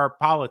these are our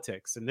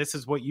politics and this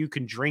is what you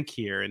can drink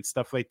here and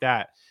stuff like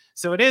that.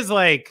 So it is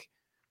like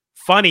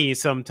funny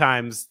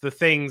sometimes, the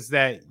things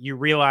that you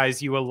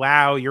realize you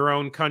allow your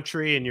own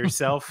country and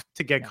yourself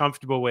to get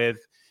comfortable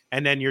with,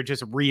 and then you're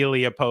just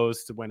really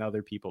opposed to when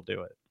other people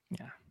do it.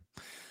 Yeah.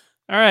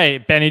 All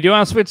right, Benny, do you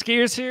want to switch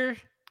gears here?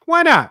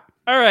 Why not?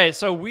 All right,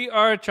 so we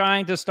are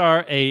trying to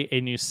start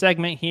a new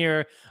segment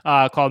here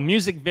called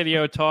Music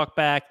Video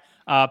Talkback.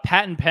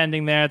 Patent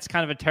pending there. It's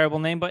kind of a terrible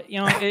name, but you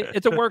know,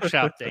 it's a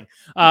workshop thing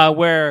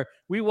where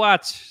we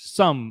watch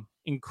some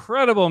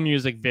incredible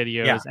music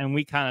videos and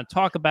we kind of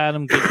talk about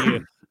them, give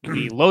you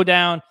the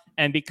lowdown.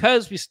 And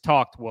because we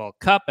talked World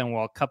Cup and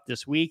World Cup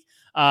this week,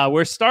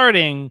 we're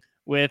starting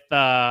with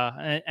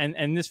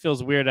and this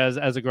feels weird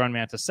as a grown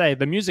man to say,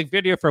 the music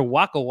video for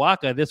Waka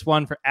Waka, this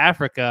one for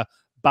Africa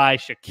by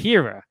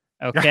Shakira.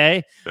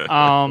 Okay.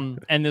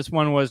 And this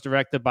one was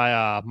directed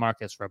by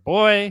Marcus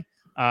Raboy,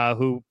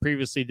 who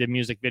previously did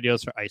music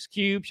videos for Ice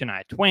Cube,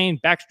 Shania Twain,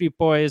 Backstreet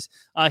Boys.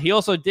 He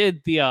also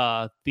did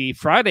the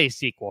Friday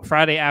sequel,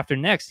 Friday After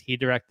Next. He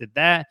directed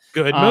that.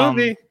 Good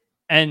movie.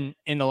 And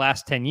in the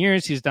last 10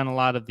 years, he's done a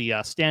lot of the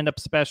stand-up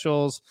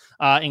specials,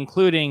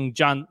 including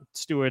Jon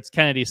Stewart's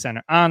Kennedy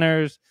Center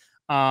Honors.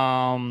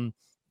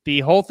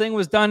 The whole thing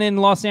was done in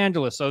Los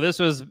Angeles. So this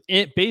was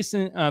based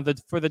in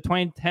for the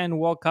 2010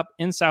 World Cup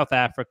in South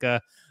Africa,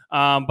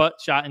 but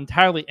shot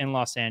entirely in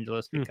Los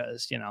Angeles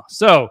because, you know.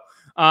 So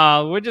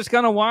we're just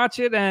going to watch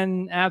it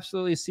and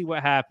absolutely see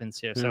what happens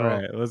here. So all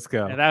right, let's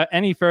go. Without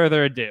any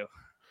further ado.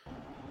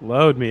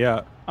 Load me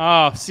up.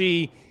 Oh,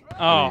 see.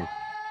 Oh,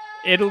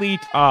 Italy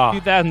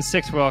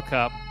 2006 World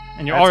Cup.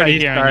 And you're already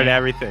hearing started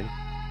everything.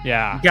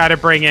 Yeah. You got to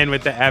bring in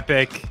with the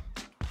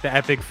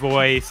epic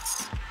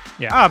voice.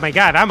 Yeah. Oh my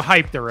God, I'm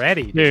hyped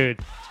already, dude.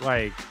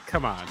 Like,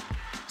 come on.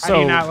 So, how do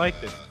you not like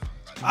this?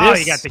 Oh,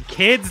 you got the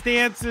kids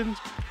dancing.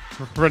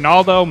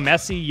 Ronaldo,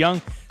 Messi, Young.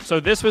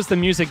 So this was the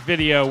music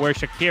video where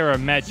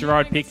Shakira met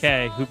Gerard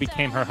Piqué, who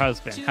became her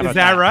husband. How Is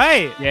that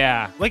right?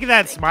 Yeah. Look at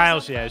that smile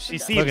she has. She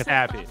seems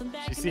happy.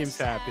 She seems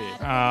happy.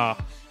 Oh.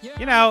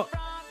 You know,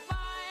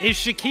 is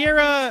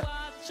Shakira...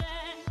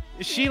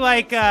 Is she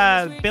like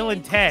Bill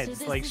and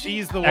Ted's? Like,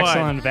 she's the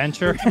Excellent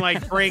Adventure. Who can,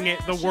 like, bring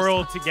the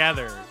world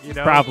together, you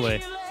know?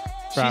 Probably.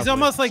 She's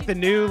almost like the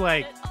new,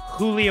 like,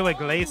 Julio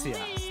Iglesias.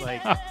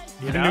 Like,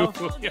 you know?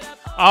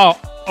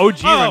 OG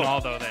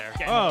Ronaldo there.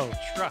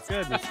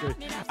 Goodness.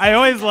 I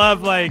always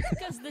love, like,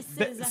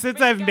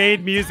 since I've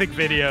made music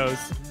videos,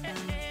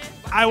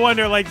 I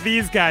wonder, like,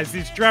 these guys,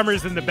 these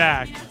drummers in the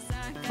back.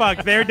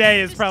 Fuck, their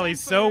day is probably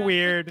so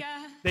weird.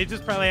 They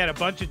just probably had a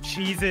bunch of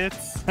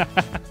Cheez-Its.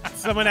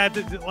 Someone had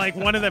to, like,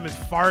 one of them is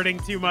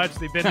farting too much.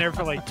 They've been there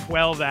for like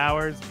 12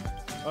 hours.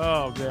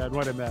 Oh, man,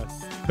 what a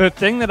mess. The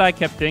thing that I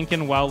kept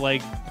thinking while,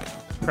 like,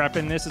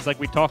 prepping this is, like,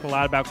 we talk a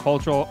lot about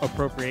cultural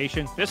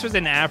appropriation. This was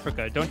in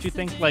Africa. Don't you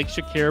think, like,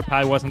 Shakira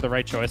probably wasn't the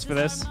right choice for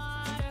this?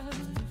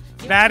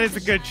 That is a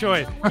good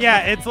choice.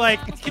 Yeah, it's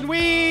like, can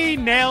we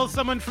nail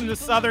someone from the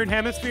Southern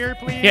Hemisphere,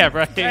 please? Yeah,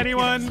 right.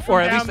 Anyone from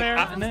or at down least there?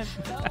 A continent?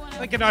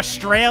 Like an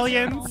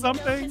Australian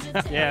something?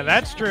 Yeah,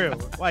 that's true.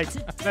 Like,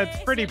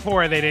 that's pretty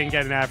poor they didn't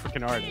get an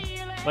African artist.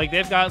 Like,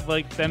 they've got,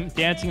 like, them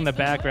dancing in the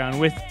background,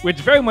 which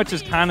very much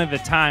is kind of the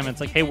time. It's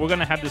like, hey, we're going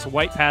to have this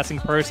white passing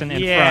person in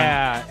front.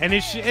 Yeah, and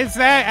is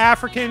that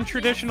African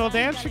traditional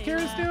dance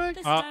Shakira's doing?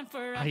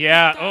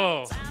 Yeah,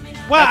 oh.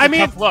 Well, That's I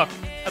mean, tough look.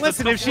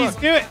 Listen, if she's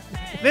doing...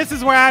 This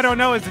is where I don't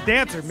know as a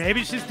dancer.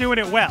 Maybe she's doing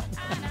it well.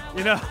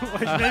 You know,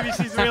 like maybe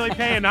she's really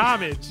paying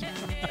homage.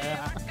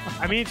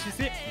 I mean,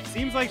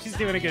 seems like she's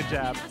doing a good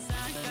job.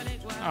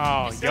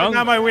 Oh, still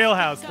not my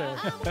wheelhouse there.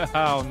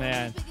 Oh,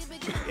 man.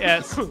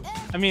 Yes.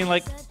 I mean,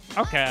 like,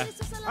 okay.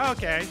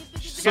 Okay.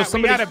 So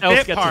somebody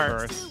else gets a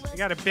verse. We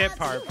got a bit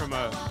part from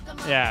a...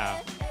 Yeah.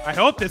 I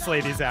hope this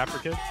lady's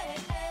African.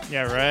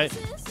 Yeah, right?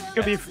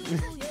 Could be...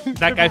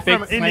 That guy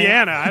from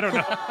Indiana. I don't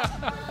know.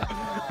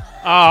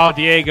 Oh,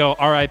 Diego,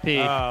 R.I.P.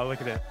 Oh,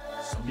 look at it.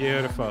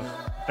 Beautiful.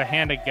 The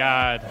hand of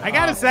God. I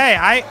gotta say,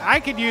 I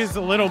could use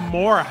a little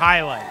more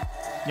highlight.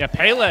 Yeah,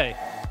 Pele.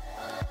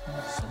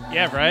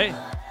 Yeah, right?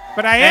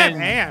 But I am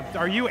amped.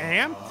 Are you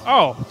amped?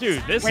 Oh,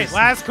 dude, this is... Wait,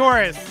 last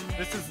chorus.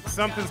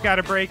 Something's got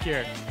to break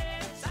here.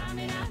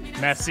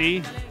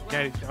 Messi.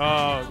 Okay.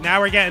 Oh, now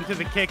we're getting to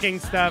the kicking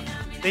stuff.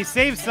 They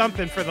save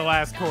something for the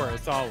last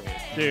chorus always.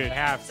 Dude, they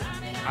have to.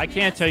 I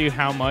can't tell you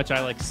how much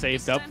I, like,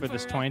 saved up for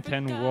this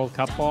 2010 World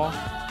Cup ball.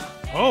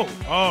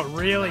 Oh,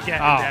 really getting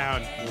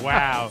down.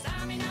 Wow.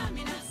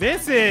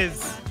 This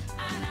is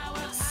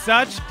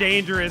such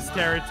dangerous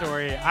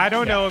territory. I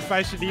don't know if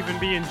I should even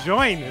be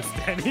enjoying this,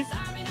 Denny.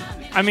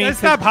 I mean,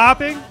 stop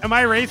hopping. Am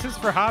I racist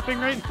for hopping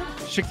right now?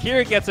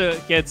 Shakira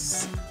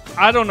gets.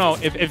 I don't know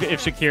if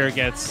Shakira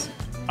gets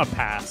a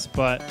pass,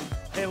 but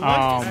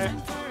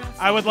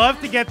I would love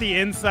to get the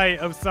insight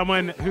of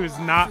someone who's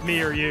not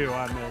me or you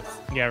on this.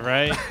 Yeah,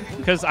 right?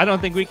 Because I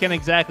don't think we can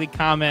exactly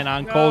comment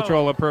on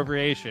cultural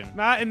appropriation.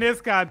 Not in this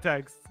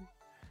context.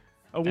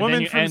 A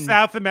woman from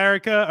South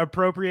America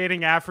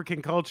appropriating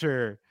African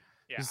culture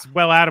is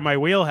well out of my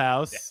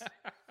wheelhouse.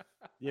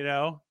 You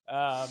know?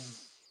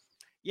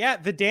 Yeah,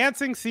 the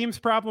dancing seems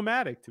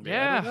problematic to me.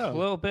 Yeah, a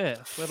little bit.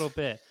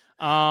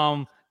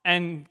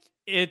 And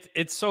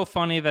it's so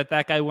funny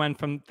that guy went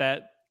from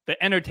that.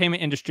 The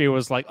entertainment industry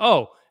was like,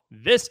 oh,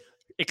 this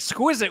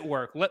exquisite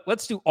work.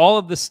 Let's do all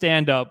of the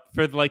stand-up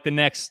for like the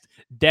next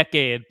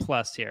decade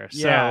plus here.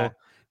 Yeah. So,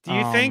 do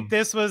you think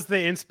this was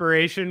the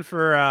inspiration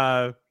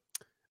for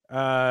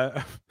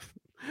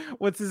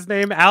what's his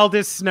name?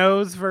 Aldous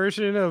Snow's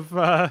version of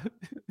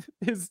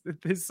his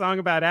song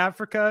about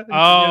Africa?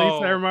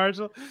 Sarah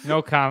Marshall.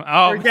 No comment.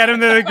 Oh, or Get Him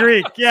to the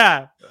Greek.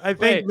 Yeah, I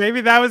think maybe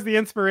that was the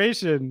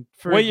inspiration.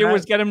 For what year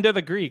was Get Him to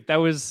the Greek? That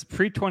was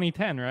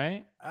pre-2010,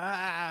 right?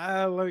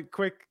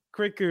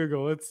 Quick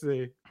Google. Let's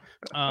see.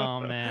 Oh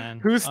man,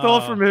 who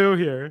stole from who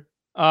here?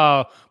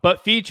 Oh,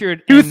 but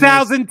featured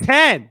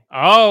 2010.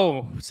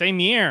 Same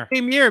year.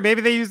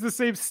 Maybe they used the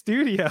same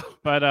studio.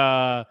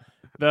 But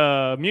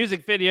the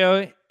music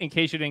video, in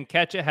case you didn't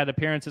catch it, had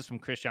appearances from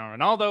Cristiano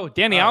Ronaldo,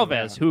 Dani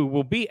Alves, who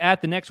will be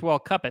at the next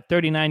World Cup at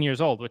 39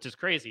 years old, which is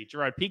crazy.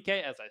 Gerard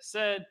Piqué, as I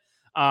said,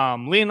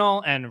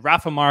 Lionel, and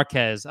Rafa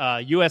Marquez,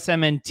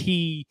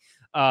 USMNT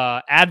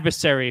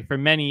adversary for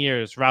many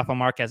years, Rafa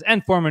Marquez,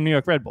 and former New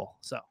York Red Bull.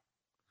 So,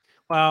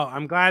 well,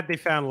 I'm glad they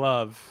found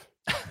love.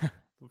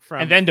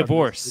 And then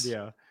divorce.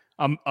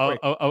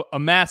 A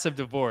massive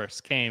divorce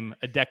came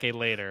a decade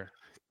later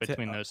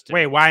between those two.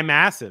 Wait, why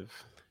massive?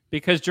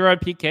 Because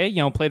Gerard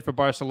Piqué, played for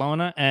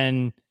Barcelona,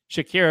 and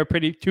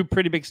Shakira, two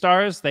pretty big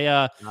stars. They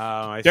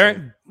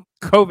during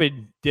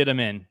COVID did them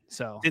in.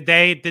 So did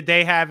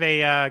they have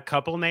a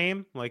couple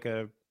name like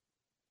a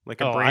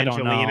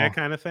Brangelina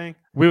kind of thing?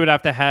 We would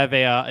have to have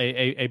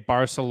a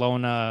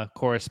Barcelona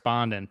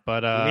correspondent,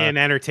 but be an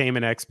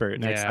entertainment expert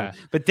next time.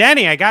 But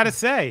Denny, I gotta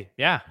say,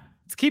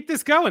 let's keep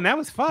this going. That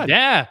was fun.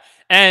 Yeah,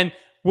 and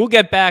we'll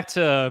get back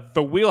to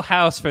the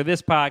wheelhouse for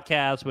this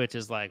podcast, which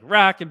is like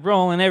rock and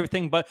roll and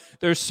everything. But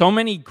there's so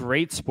many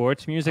great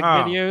sports music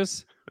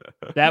videos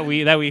that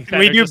we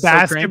do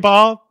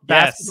basketball.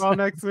 Basketball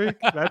next week.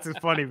 That's a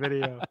funny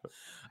video.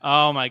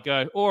 Oh my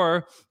God.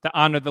 Or to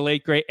honor the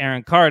late great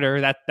Aaron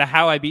Carter, the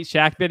How I Beat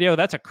Shaq video.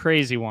 That's a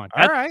crazy one.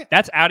 All right.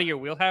 That's out of your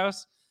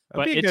wheelhouse.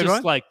 That'd but it's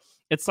just like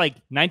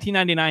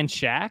 1999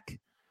 Shaq.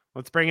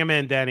 Let's bring him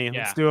in, Denny.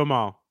 Yeah. Let's do them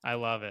all. I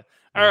love it.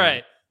 All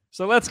right.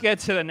 So let's get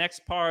to the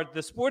next part,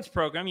 the sports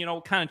program,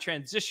 kind of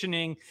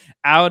transitioning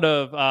out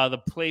of the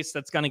place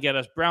that's going to get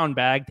us brown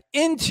bagged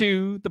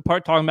into the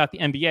part talking about the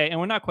NBA. And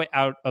we're not quite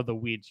out of the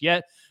weeds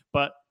yet,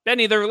 but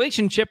Benny, the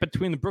relationship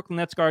between the Brooklyn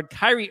Nets guard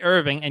Kyrie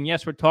Irving, and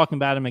yes, we're talking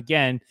about him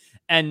again,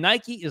 and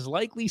Nike is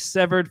likely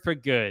severed for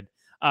good.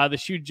 The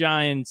Shoe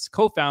Giants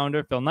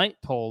co-founder, Phil Knight,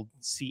 told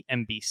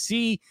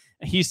CNBC,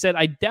 he said,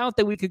 I doubt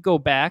that we could go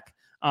back,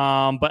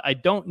 but I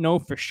don't know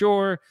for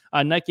sure.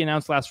 Nike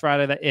announced last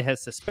Friday that it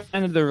has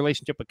suspended the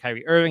relationship with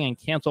Kyrie Irving and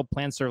canceled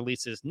plans to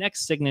release his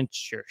next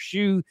signature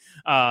shoe.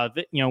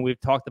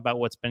 We've talked about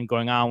what's been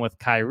going on with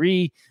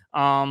Kyrie.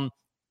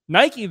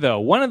 Nike, though,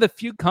 one of the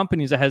few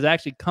companies that has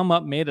actually come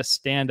up, made a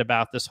stand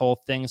about this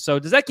whole thing. So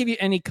does that give you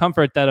any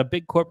comfort that a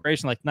big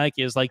corporation like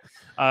Nike is like,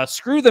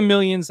 screw the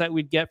millions that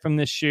we'd get from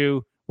this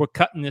shoe, we're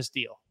cutting this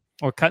deal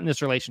or cutting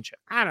this relationship?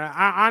 I don't know.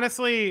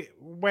 Honestly,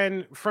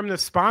 from the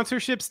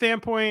sponsorship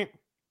standpoint,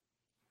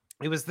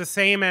 it was the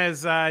same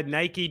as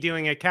Nike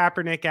doing a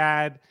Kaepernick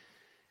ad.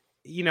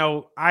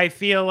 I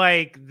feel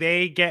like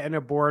they get in a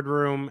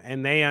boardroom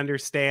and they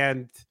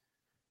understand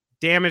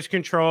damage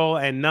control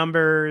and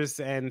numbers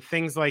and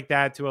things like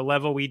that to a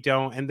level we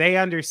don't. And they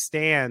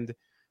understand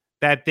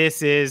that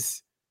this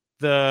is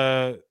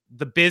the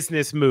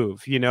business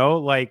move,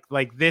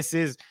 like this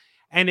is,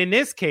 and in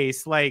this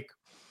case, like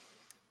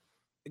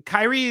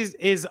Kyrie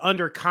is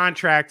under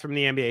contract from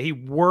the NBA. He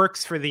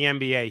works for the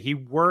NBA. He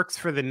works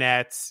for the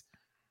Nets.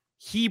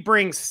 He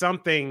brings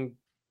something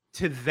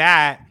to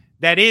that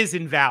is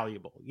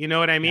invaluable. You know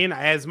what I mean?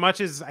 As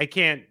much as I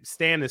can't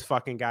stand this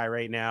fucking guy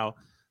right now,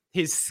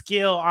 his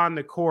skill on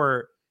the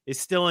court is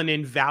still an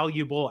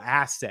invaluable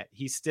asset.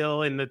 He's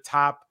still in the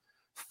top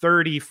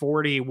 30,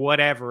 40,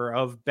 whatever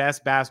of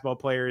best basketball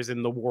players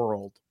in the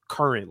world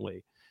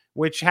currently,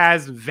 which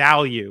has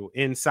value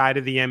inside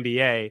of the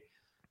NBA.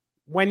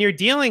 When you're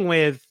dealing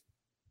with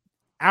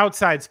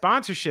outside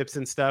sponsorships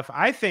and stuff,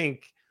 I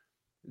think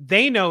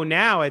they know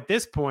now at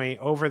this point,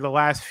 over the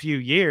last few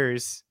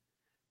years,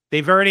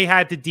 they've already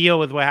had to deal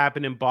with what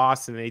happened in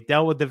Boston. They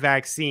dealt with the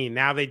vaccine.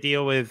 Now they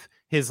deal with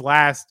his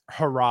last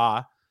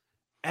hurrah.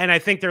 And I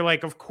think they're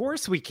like, of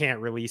course we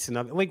can't release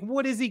another. Like,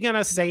 what is he going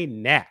to say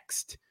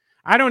next?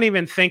 I don't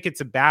even think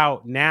it's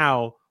about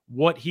now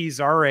what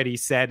he's already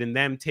said and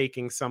them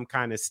taking some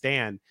kind of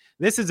stand.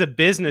 This is a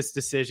business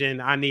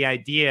decision on the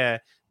idea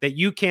that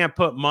you can't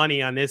put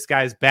money on this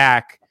guy's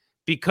back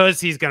because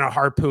he's going to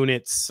harpoon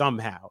it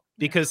somehow,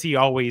 because he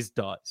always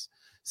does.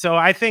 So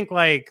I think,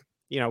 like,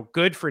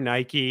 good for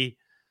Nike.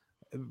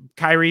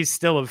 Kyrie's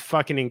still a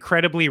fucking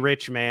incredibly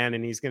rich man,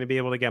 and he's going to be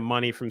able to get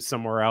money from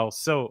somewhere else.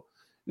 So,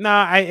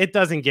 it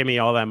doesn't give me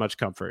all that much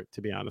comfort,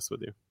 to be honest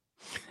with you.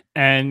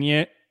 And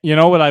you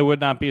know what? I would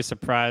not be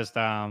surprised.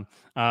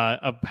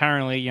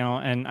 Apparently,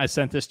 and I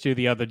sent this to you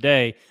the other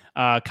day.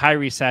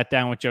 Kyrie sat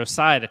down with Joe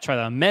Tsai to try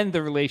to amend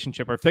the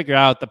relationship or figure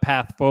out the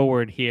path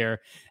forward here.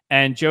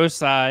 And Joe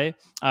Tsai,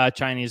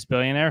 Chinese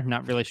billionaire,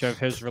 not really sure of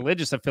his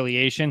religious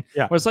affiliation,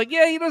 was like,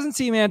 "Yeah, he doesn't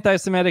seem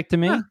anti-Semitic to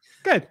me."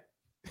 Good.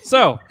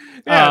 So,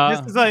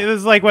 this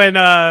is like when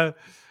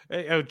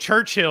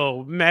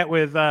Churchill met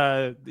with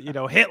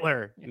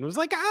Hitler and was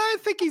like, I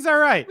think he's all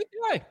right.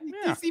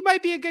 Yeah. He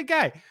might be a good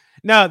guy.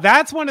 No,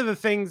 that's one of the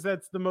things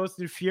that's the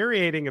most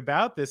infuriating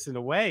about this, in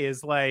a way,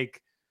 is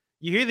like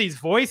you hear these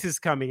voices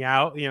coming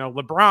out,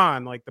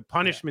 LeBron, like the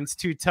punishment's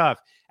too tough.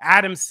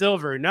 Adam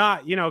Silver,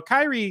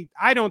 Kyrie,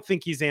 I don't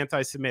think he's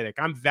anti-Semitic.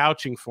 I'm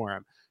vouching for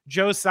him.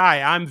 Joe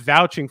Tsai, I'm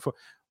vouching for.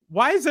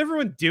 Why is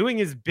everyone doing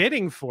his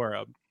bidding for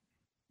him?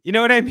 You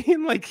know what I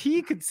mean? Like,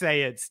 he could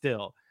say it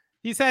still.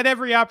 He's had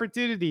every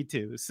opportunity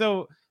to.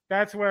 So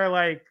that's where,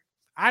 like,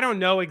 I don't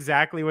know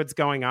exactly what's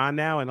going on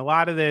now. And a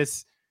lot of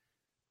this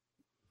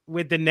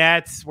with the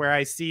Nets, where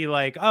I see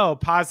like, oh,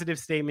 positive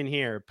statement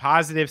here,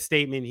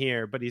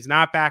 but he's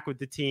not back with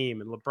the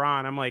team. And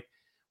LeBron, I'm like,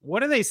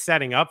 what are they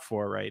setting up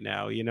for right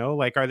now?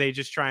 Like, are they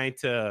just trying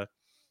to,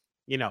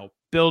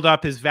 build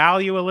up his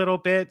value a little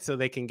bit so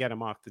they can get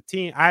him off the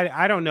team?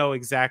 I don't know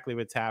exactly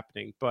what's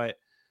happening, but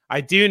I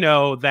do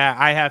know that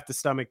I have to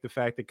stomach the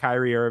fact that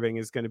Kyrie Irving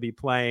is going to be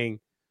playing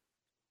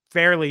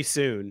fairly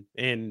soon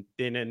in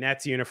a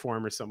Nets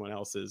uniform or someone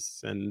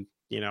else's. And,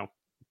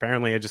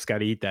 apparently I just got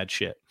to eat that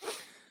shit.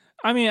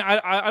 I mean,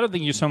 I don't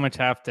think you so much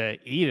have to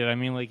eat it. I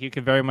mean, like, you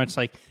could very much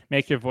like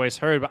make your voice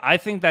heard, but I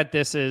think that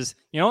this is,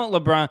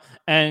 LeBron,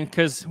 and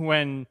because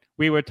when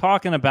we were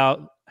talking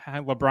about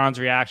LeBron's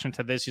reaction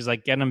to this, he's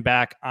like, get him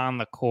back on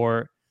the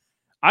court.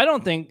 I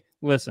don't think,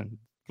 listen,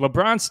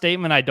 LeBron's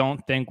statement, I don't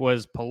think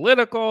was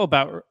political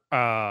about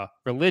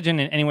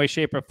religion in any way,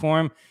 shape, or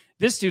form.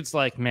 This dude's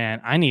like, man,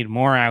 I need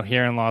more out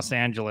here in Los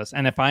Angeles.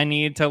 And if I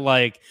need to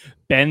like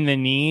bend the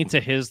knee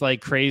to his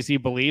like crazy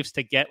beliefs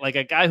to get like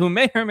a guy who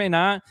may or may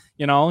not,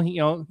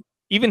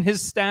 even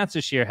his stats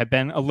this year have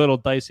been a little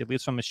dicey, at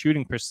least from a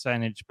shooting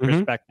percentage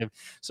perspective.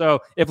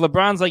 So if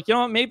LeBron's like,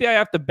 maybe I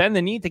have to bend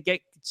the knee to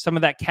get some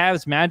of that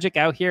Cavs magic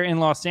out here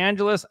in Los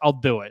Angeles, I'll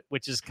do it,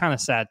 which is kind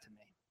of sad to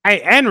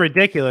me. And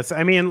ridiculous.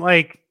 I mean,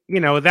 like,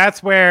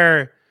 that's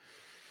where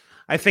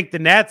I think the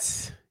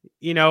Nets,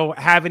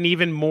 have an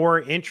even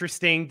more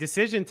interesting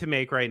decision to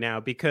make right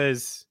now,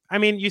 because, I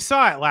mean, you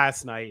saw it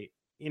last night.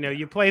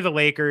 You play the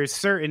Lakers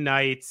certain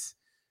nights.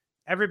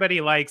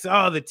 Everybody likes,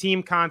 the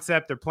team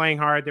concept. They're playing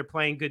hard. They're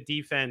playing good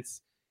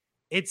defense.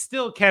 it's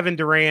still Kevin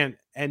Durant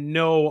and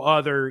no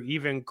other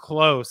even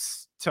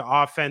close to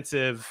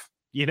offensive,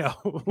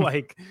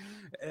 like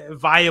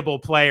viable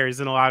players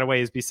in a lot of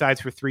ways besides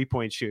for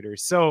 3-point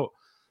shooters. So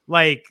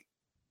like,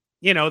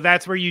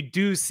 that's where you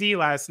do see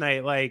last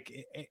night.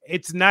 Like,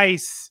 it's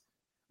nice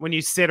when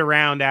you sit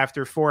around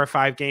after 4 or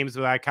 5 games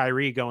without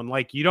Kyrie going,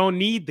 like, you don't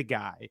need the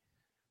guy.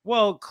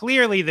 Well,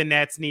 clearly the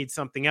Nets need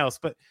something else,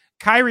 but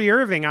Kyrie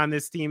Irving on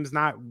this team's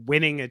not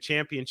winning a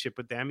championship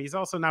with them. He's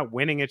also not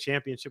winning a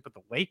championship with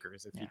the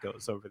Lakers if he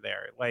goes over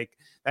there. Like,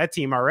 that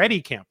team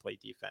already can't play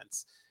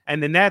defense.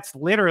 And the Nets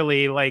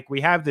literally, like,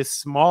 we have this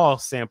small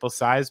sample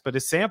size, but a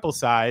sample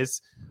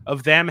size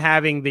of them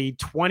having the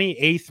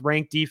 28th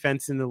ranked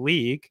defense in the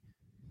league.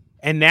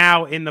 And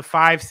now in the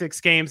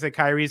 5-6 games that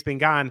Kyrie's been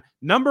gone,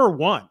 number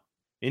 1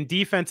 in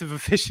defensive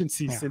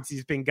efficiency since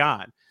he's been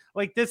gone.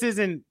 Like, this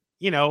isn't,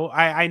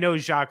 I know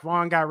Jacques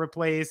Vaughn got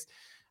replaced.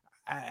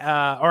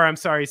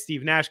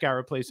 Steve Nash got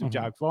replaced with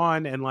Jacques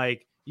Vaughn. And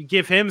like, you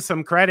give him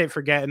some credit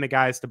for getting the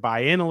guys to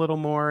buy in a little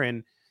more.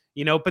 And,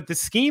 but the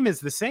scheme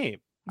is the same.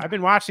 I've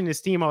been watching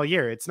this team all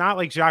year. It's not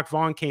like Jacques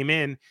Vaughn came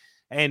in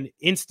and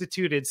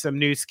instituted some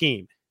new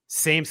scheme.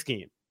 Same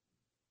scheme,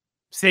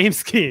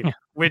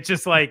 with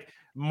just like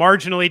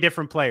marginally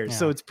different players.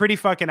 So it's pretty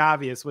fucking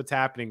obvious what's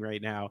happening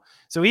right now.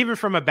 So even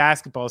from a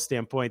basketball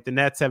standpoint, the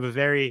Nets have a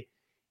very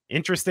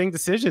interesting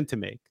decision to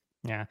make.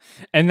 Yeah.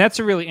 And that's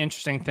a really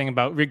interesting thing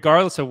about,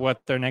 regardless of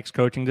what their next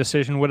coaching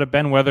decision would have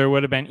been, whether it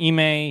would have been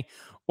Ime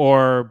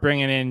or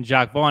bringing in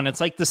Jacques Vaughn, it's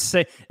like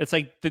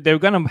they're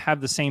going to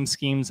have the same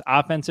schemes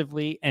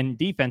offensively and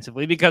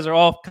defensively because they're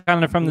all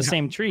kind of from the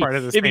same tree. Part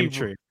of the same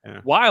tree.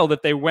 Yeah. Wild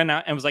if they went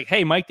out and was like,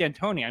 hey, Mike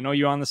D'Antoni, I know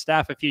you're on the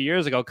staff a few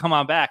years ago. Come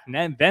on back.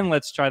 And then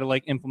let's try to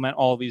like implement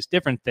all these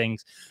different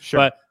things. Sure.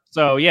 But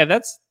so, yeah,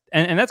 that's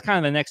kind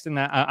of the next thing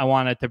that I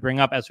wanted to bring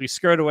up as we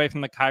skirt away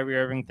from the Kyrie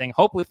Irving thing,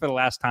 hopefully for the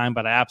last time,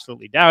 but I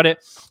absolutely doubt it.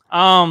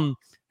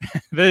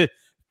 The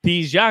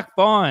Jacques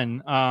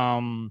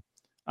Vaughn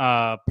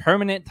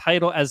permanent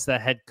title as the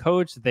head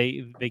coach,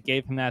 they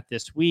gave him that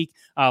this week.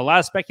 A lot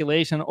of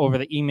speculation over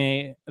that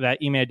Ime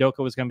Udoka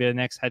was going to be the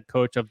next head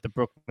coach of the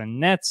Brooklyn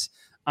Nets.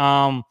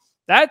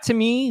 That to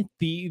me,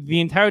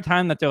 the entire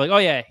time that they're like, oh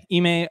yeah,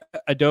 Ime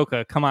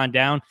Udoka, come on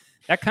down,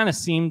 that kind of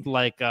seemed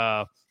like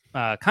kind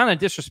of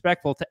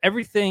disrespectful to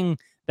everything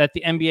that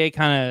the NBA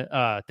kind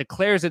of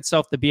declares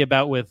itself to be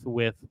about with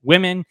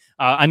women.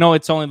 I know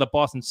it's only the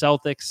Boston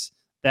Celtics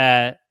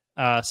that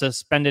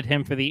suspended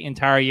him for the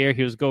entire year.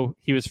 He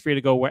was free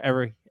to go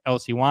wherever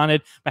else he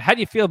wanted. But how do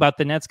you feel about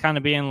the Nets kind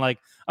of being like,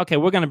 okay,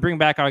 we're going to bring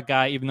back our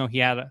guy even though he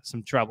had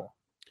some trouble?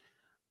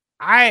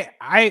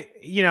 I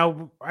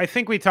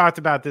think we talked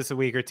about this a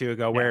week or two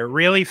ago where it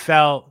really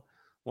felt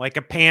like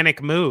a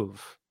panic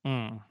move.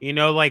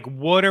 Like,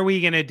 what are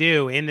we going to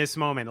do in this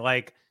moment?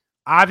 Like,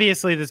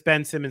 obviously this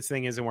Ben Simmons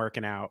thing isn't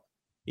working out.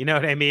 You know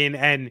what I mean?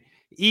 And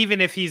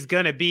even if he's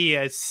going to be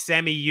a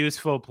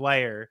semi-useful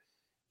player,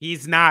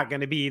 he's not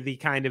going to be the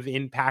kind of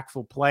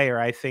impactful player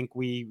I think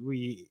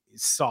we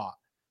saw.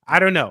 I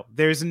don't know.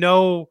 There's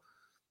no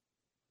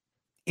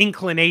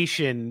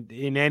inclination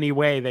in any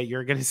way that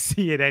you're going to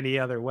see it any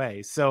other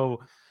way.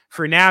 So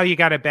for now, you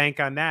got to bank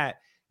on that.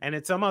 And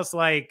it's almost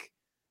like,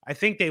 I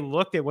think they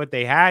looked at what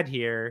they had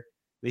here.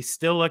 They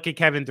still look at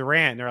Kevin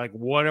Durant and they're like,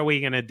 what are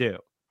we going to do?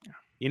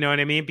 You know what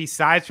I mean?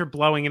 Besides for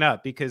blowing it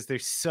up, because they're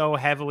so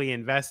heavily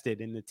invested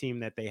in the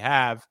team that they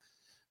have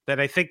that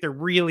I think they're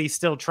really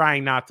still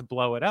trying not to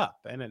blow it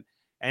up.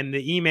 And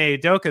the Ime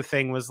Udoka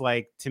thing was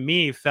like, to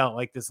me, felt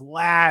like this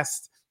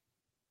last,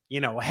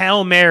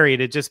 Hail Mary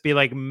to just be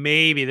like,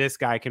 maybe this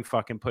guy can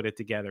fucking put it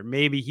together.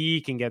 Maybe he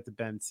can get the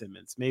Ben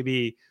Simmons.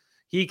 Maybe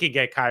he could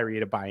get Kyrie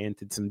to buy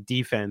into some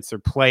defense or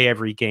play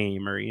every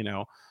game or,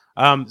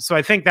 so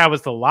I think that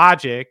was the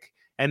logic.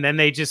 And then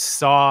they just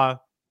saw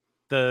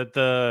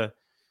the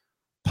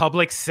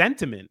public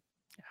sentiment,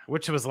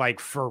 which was like,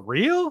 for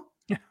real?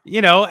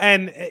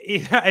 And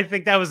I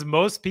think that was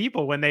most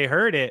people when they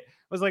heard it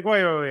was like,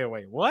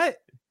 wait, what?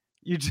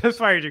 You just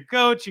fired your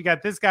coach. You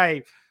got this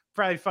guy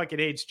probably fucking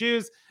hates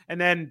Jews. And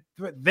then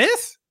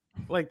this,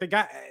 like the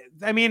guy,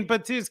 I mean,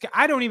 but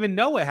I don't even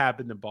know what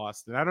happened in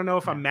Boston. I don't know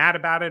if I'm mad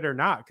about it or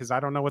not, because I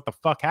don't know what the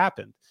fuck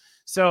happened.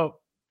 So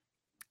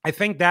I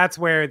think that's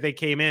where they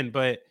came in.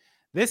 But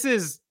this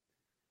is,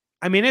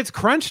 I mean, it's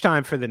crunch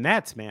time for the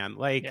Nets, man.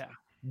 Like,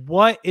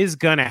 what is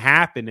going to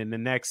happen in the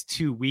next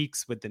 2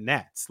 weeks with the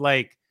Nets?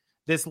 Like,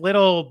 this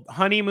little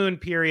honeymoon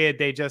period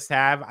they just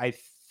have, I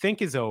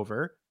think, is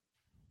over.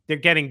 They're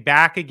getting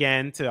back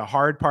again to a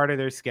hard part of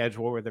their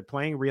schedule where they're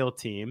playing real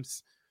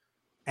teams.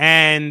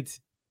 And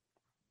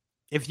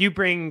if you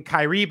bring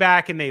Kyrie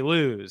back and they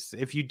lose,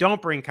 if you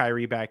don't bring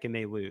Kyrie back and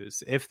they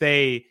lose, if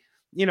they,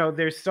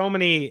 there's so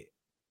many.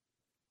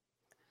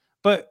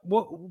 But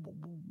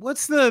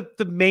what's the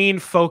main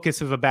focus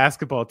of a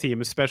basketball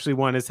team, especially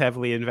one as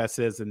heavily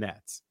invested as the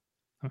Nets?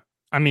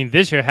 I mean,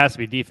 this year has to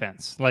be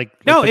defense.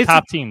 Like, no, it's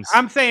top teams.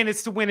 I'm saying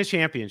it's to win a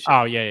championship.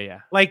 Oh, yeah.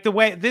 Like, the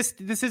way this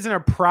isn't a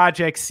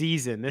project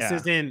season. This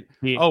isn't,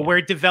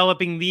 we're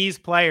developing these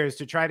players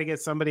to try to get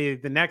somebody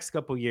the next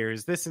couple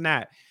years, this and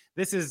that.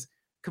 This is,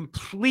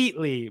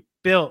 completely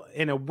built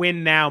in a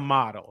win now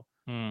model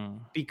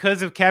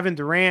because of Kevin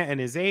Durant and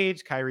his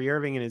age, Kyrie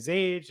Irving and his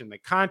age, and the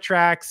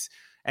contracts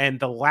and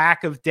the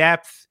lack of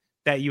depth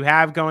that you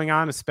have going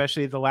on,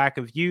 especially the lack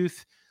of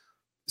youth.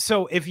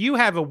 So if you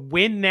have a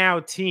win now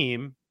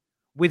team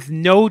with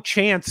no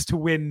chance to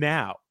win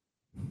now,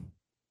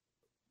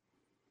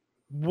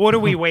 what are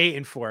we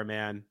waiting for,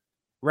 man?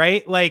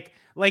 Right? Like,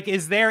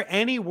 is there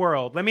any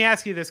world? Let me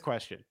ask you this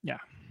question. Yeah.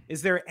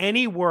 Is there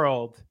any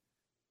world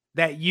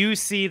that you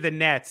see the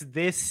Nets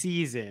this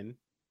season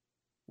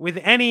with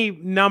any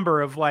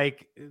number of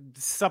like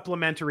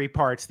supplementary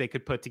parts they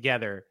could put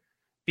together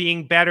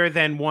being better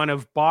than one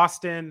of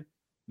Boston,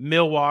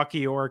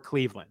 Milwaukee, or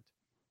Cleveland?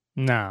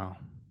 No.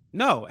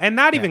 And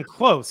not even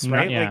close,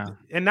 right?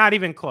 And not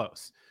even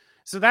close.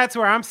 So that's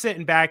where I'm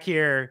sitting back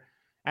here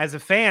as a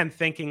fan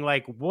thinking,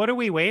 like, what are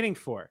we waiting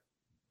for?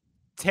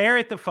 Tear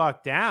it the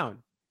fuck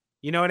down.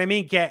 You know what I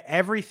mean? Get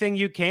everything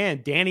you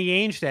can. Danny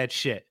Ainge that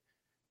shit.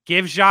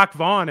 Give Jacques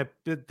Vaughn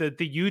the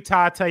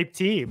Utah type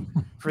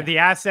team for the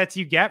assets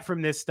you get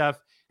from this stuff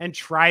and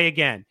try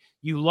again.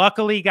 You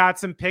luckily got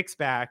some picks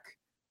back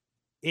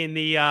in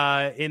the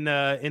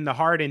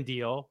Harden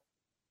deal.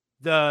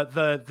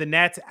 The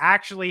Nets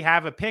actually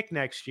have a pick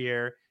next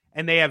year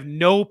and they have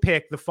no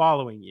pick the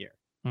following year.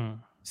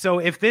 So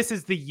if this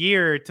is the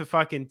year to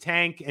fucking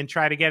tank and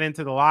try to get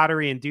into the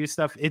lottery and do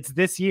stuff, it's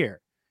this year.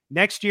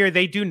 Next year,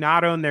 they do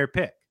not own their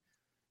pick.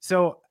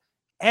 So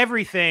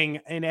everything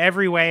in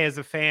every way as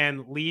a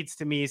fan leads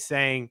to me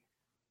saying,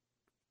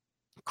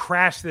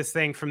 crash this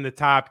thing from the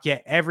top,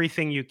 get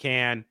everything you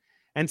can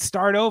and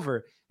start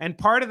over. And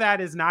part of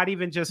that is not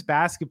even just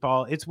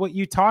basketball. It's what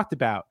you talked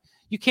about.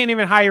 You can't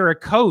even hire a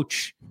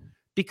coach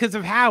because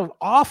of how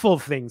awful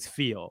things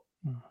feel.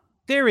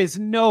 There is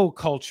no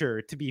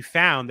culture to be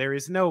found. There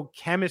is no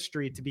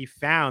chemistry to be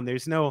found.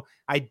 There's no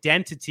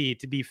identity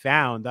to be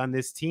found on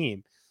this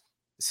team.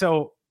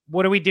 So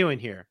what are we doing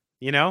here?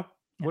 You know,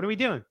 what are we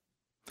doing?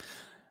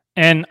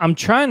 And I'm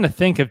trying to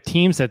think of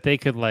teams that they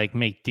could like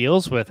make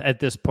deals with at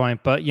this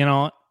point. But, you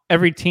know,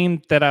 every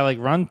team that I like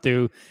run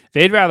through,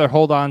 they'd rather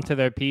hold on to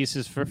their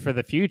pieces for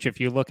the future. If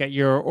you look at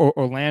your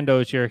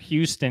Orlando's, your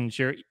Houston's,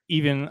 your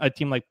even a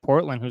team like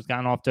Portland, who's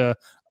gotten off to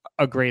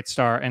a great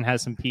start and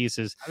has some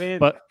pieces. I mean,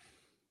 but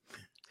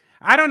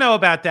I don't know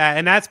about that.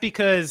 And that's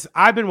because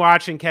I've been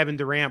watching Kevin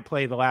Durant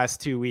play the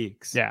last 2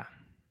 weeks. Yeah.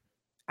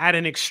 At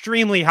an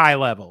extremely high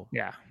level.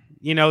 Yeah.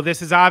 You know,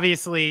 this is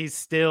obviously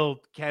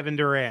still Kevin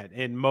Durant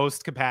in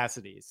most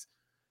capacities.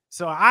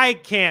 So I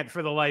can't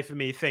for the life of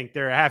me think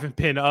there haven't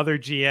been other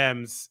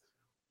GMs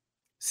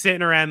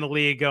sitting around the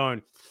league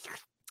going,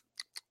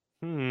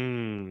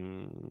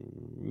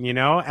 you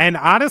know, and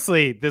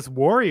honestly, this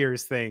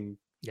Warriors thing.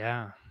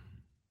 Yeah.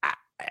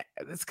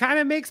 This kind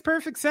of makes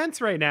perfect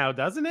sense right now,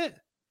 doesn't it?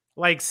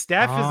 Like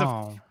Steph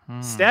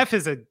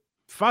is a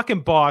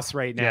fucking boss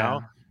right now.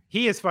 Yeah.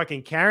 He is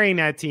fucking carrying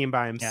that team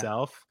by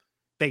himself. Yeah.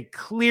 They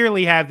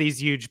clearly have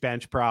these huge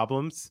bench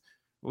problems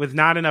with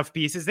not enough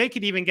pieces. They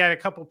could even get a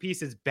couple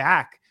pieces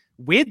back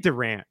with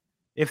Durant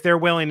if they're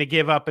willing to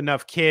give up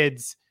enough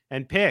kids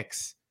and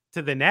picks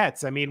to the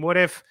Nets. I mean, what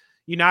if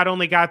you not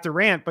only got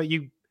Durant, but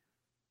you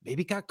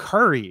maybe got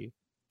Curry?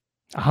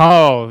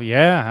 Oh,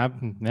 yeah.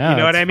 You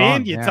know what I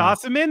mean? You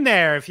toss him in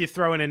there if you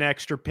throw in an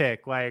extra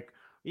pick. Like,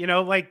 you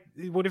know, like,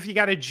 what if you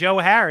got a Joe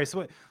Harris?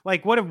 What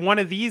if one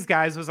of these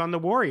guys was on the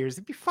Warriors?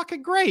 It'd be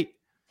fucking great.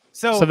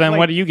 So then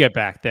what do you get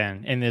back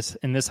then in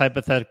this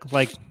hypothetical?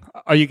 Like,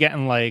 are you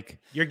getting like...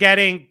 You're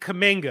getting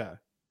Kuminga.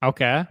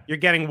 Okay. You're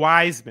getting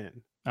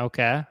Wiseman.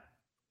 Okay.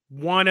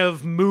 One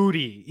of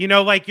Moody. You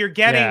know, like you're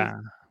getting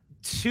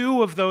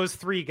two of those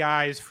three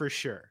guys for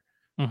sure.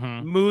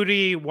 Mm-hmm.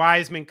 Moody,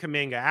 Wiseman,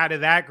 Kuminga. Out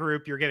of that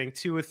group, you're getting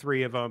two or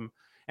three of them.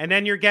 And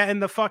then you're getting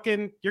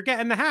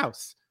the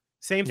house.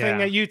 Same thing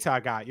that Utah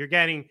got. You're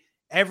getting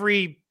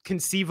every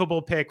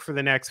conceivable pick for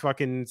the next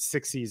fucking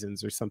 6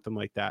 seasons or something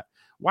like that.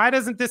 Why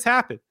doesn't this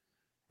happen?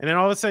 And then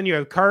all of a sudden you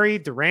have Curry,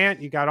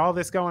 Durant, you got all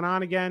this going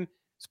on again.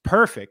 It's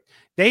perfect.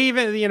 They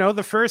even, you know,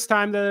 the first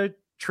time the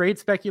trade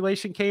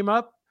speculation came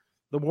up,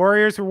 the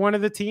Warriors were one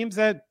of the teams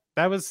that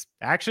was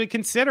actually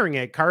considering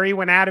it. Curry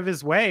went out of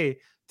his way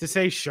to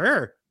say,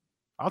 sure,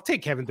 I'll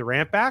take Kevin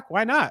Durant back.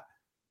 Why not?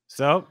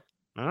 So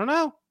I don't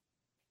know.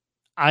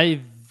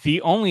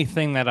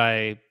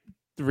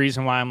 The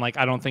reason why I'm like,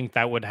 I don't think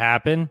that would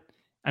happen.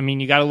 I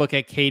mean, you got to look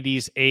at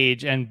KD's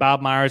age, and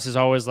Bob Myers is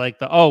always like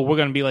we're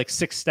going to be like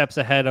 6 steps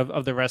ahead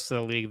of the rest of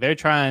the league. They're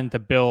trying to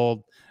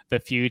build the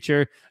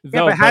future.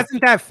 Yeah, but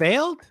hasn't that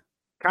failed?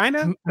 Kind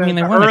of. I mean,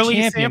 they won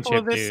early sample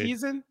of this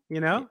season, you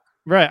know?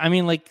 Right. I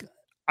mean, like,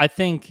 I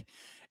think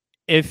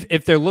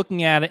if they're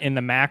looking at it in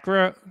the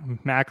macro,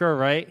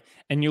 right,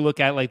 and you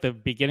look at like the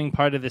beginning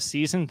part of the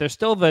season, they're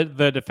still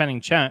the defending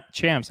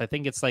champs. I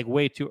think it's like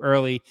way too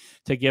early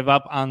to give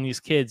up on these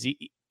kids,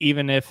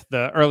 even if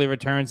the early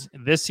returns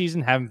this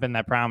season haven't been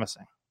that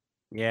promising.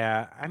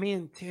 Yeah, I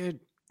mean, dude,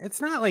 it's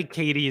not like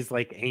KD is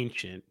like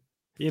ancient,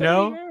 you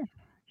know?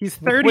 He's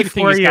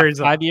 34 years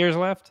old. 5 years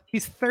left?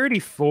 He's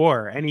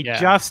 34, and he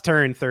just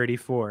turned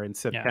 34 in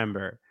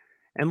September.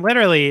 And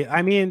literally,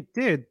 I mean,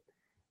 dude,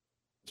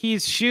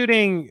 he's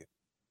shooting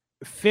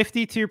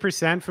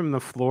 52% from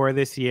the floor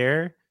this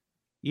year.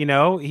 You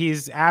know,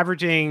 he's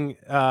averaging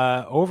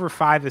over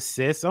 5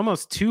 assists,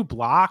 almost 2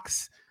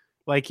 blocks.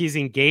 Like, he's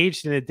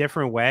engaged in a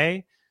different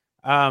way.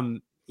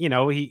 You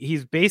know,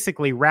 he's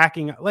basically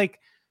racking, like,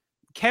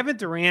 Kevin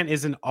Durant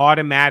is an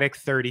automatic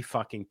 30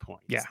 fucking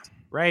points. Yeah.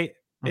 Right?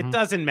 Mm-hmm. It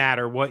doesn't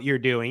matter what you're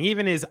doing.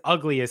 Even his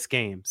ugliest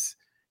games,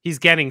 he's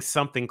getting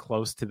something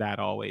close to that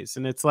always.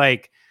 And it's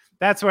like,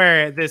 that's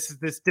where this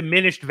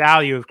diminished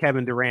value of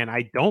Kevin Durant,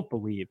 I don't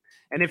believe.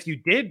 And if you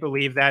did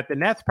believe that, the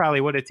Nets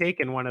probably would have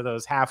taken one of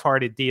those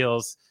half-hearted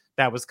deals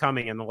that was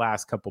coming in the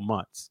last couple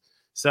months.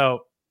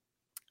 So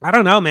I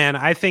don't know, man.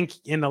 I think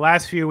in the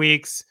last few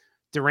weeks,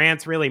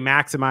 Durant's really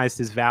maximized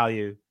his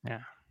value.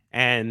 Yeah.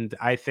 And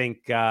I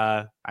think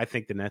the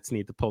Nets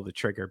need to pull the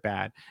trigger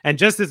bad. And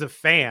just as a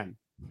fan,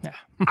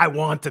 I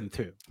want them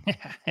to.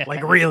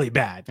 Like, really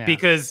bad. Yeah.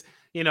 Because,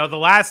 you know, the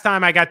last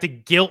time I got to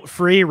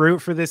guilt-free root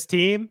for this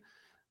team,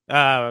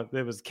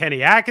 it was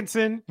Kenny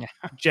Atkinson,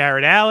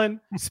 Jared Allen,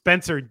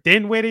 Spencer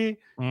Dinwiddie,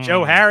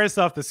 Joe Harris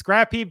off the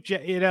scrap heap.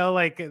 You know,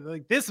 like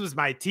this was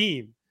my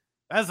team.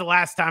 That was the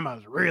last time I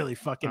was really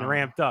fucking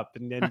ramped up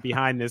and then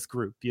behind this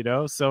group, you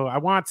know? So I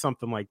want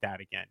something like that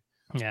again.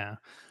 Yeah.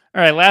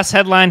 All right, last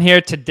headline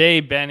here today,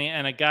 Benny,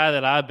 and a guy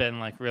that I've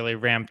been like really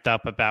ramped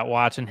up about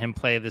watching him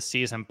play this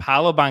season,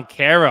 Paolo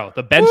Banchero.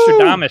 The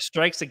Benstradamus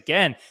strikes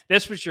again.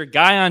 This was your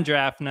guy on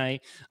draft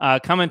night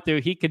coming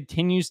through. He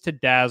continues to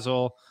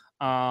dazzle.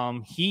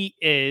 He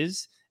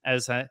is,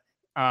 as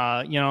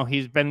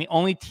he's been the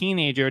only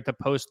teenager to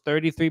post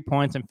 33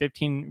 points and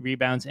 15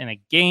 rebounds in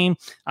a game.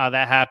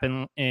 That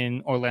happened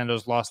in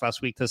Orlando's loss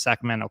last week to the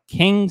Sacramento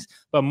Kings.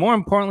 But more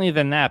importantly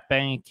than that,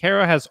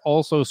 Banchero has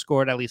also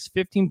scored at least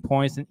 15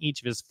 points in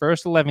each of his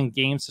first 11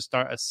 games to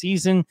start a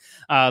season.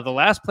 The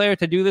last player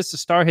to do this to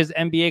start his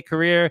NBA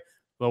career,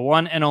 the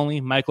one and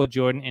only Michael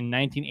Jordan in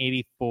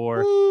 1984,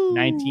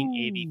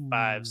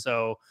 1985.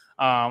 So,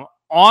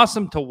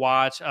 awesome to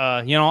watch.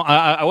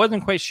 I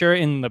wasn't quite sure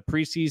in the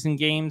preseason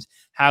games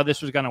how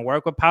this was going to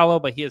work with Paolo,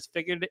 but he has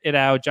figured it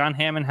out. John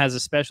Hammond has a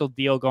special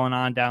deal going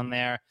on down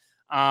there.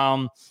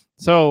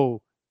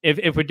 So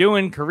if we're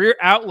doing career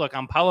outlook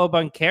on Paolo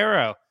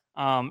Banchero,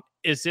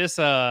 is this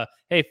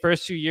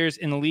first few years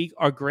in the league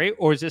are great,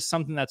 or is this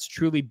something that's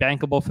truly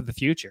bankable for the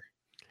future?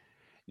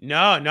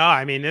 No.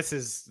 I mean, this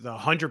is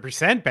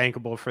 100%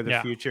 bankable for the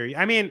future.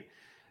 I mean,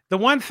 the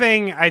one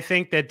thing I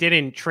think that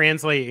didn't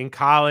translate in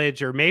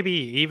college, or maybe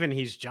even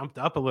he's jumped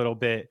up a little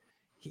bit,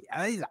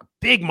 he's a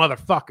big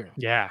motherfucker.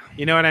 Yeah.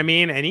 You know what I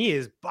mean? And he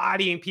is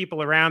bodying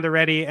people around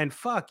already. And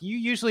you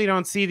usually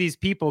don't see these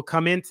people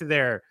come into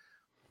their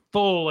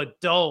full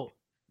adult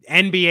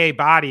NBA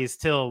bodies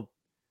till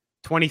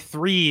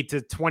 23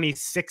 to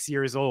 26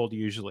 years old,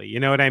 usually.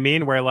 You know what I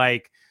mean? Where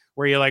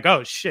you're like,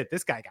 oh shit,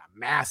 this guy got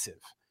massive.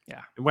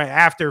 Yeah.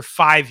 After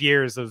 5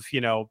 years of, you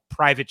know,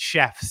 private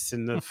chefs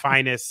and the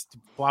finest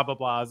blah, blah,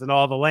 blahs and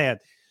all the land.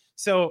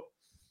 So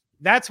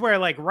that's where,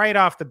 like, right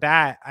off the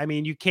bat, I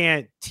mean, you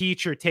can't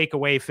teach or take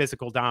away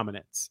physical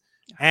dominance.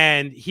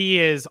 And he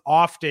is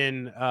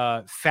often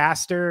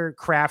faster,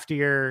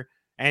 craftier,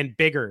 and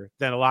bigger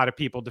than a lot of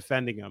people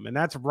defending him. And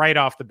that's right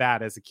off the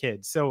bat as a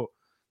kid. So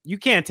you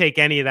can't take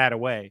any of that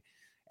away.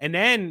 And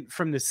then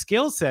from the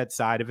skill set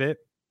side of it,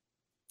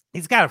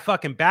 he's got a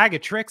fucking bag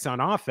of tricks on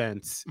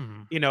offense.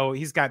 Mm-hmm. You know,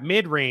 he's got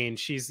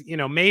mid-range. He's, you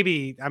know,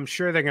 maybe I'm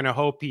sure they're going to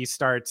hope he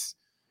starts,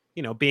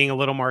 you know, being a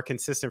little more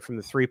consistent from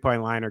the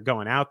 3-point line or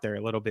going out there a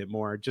little bit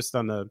more just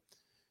on the,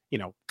 you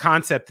know,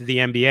 concept of the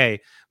NBA.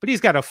 But he's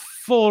got a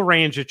full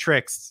range of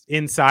tricks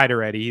inside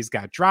already. He's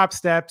got drop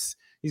steps.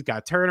 He's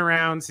got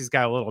turnarounds. He's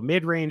got a little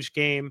mid-range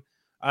game.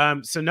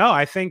 So no,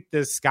 I think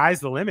the sky's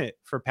the limit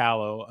for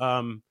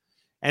Paolo.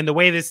 And the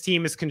way this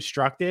team is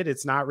constructed,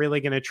 it's not really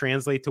going to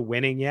translate to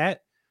winning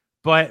yet.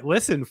 But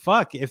listen,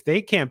 if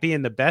they can't be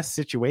in the best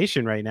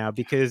situation right now,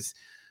 because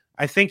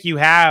I think you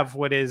have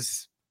what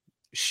is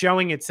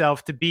showing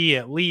itself to be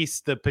at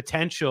least the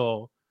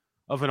potential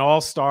of an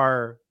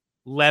all-star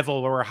level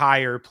or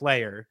higher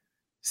player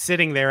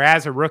sitting there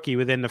as a rookie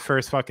within the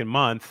first fucking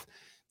month.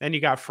 Then you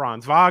got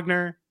Franz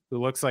Wagner,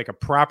 who looks like a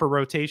proper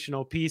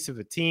rotational piece of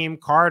a team.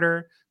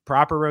 Carter,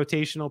 proper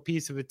rotational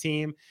piece of a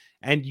team.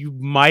 And you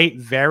might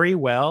very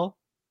well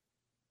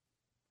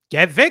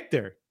get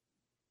Victor.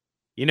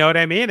 You know what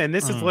I mean? And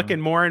this is looking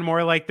more and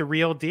more like the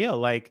real deal.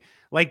 Like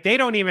they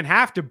don't even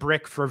have to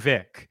brick for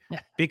Vic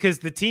because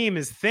the team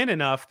is thin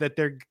enough that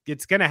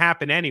it's going to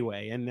happen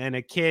anyway. And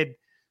a kid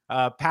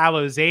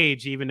Paolo's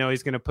age, even though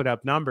he's going to put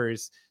up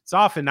numbers, it's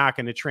often not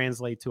going to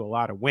translate to a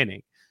lot of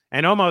winning.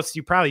 And almost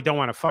you probably don't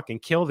want to fucking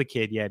kill the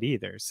kid yet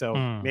either. So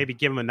maybe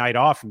give him a night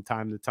off from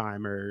time to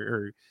time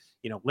or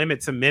you know,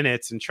 limit some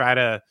minutes and try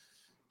to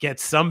get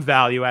some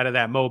value out of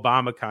that Mo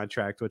Bamba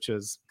contract, which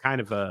is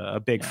kind of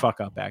a big fuck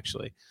up,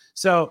 actually.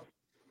 So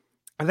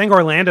I think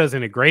Orlando's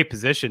in a great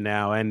position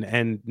now.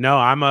 And no,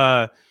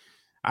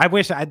 I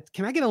wish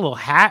can I get a little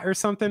hat or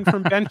something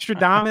from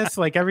Benstradamus?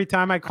 Like every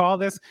time I call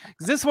this,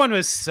 because this one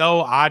was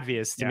so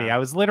obvious to me. I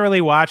was literally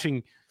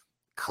watching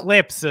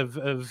clips of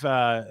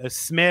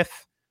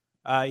Smith,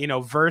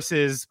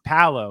 versus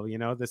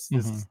Paolo, this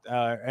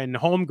and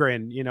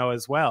Holmgren,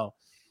 as well.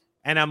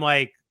 And I'm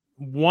like,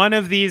 one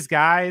of these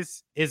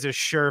guys is a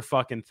sure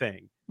fucking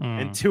thing,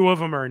 and two of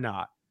them are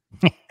not.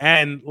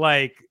 And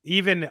like,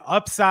 even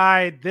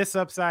upside, this,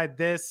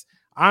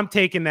 I'm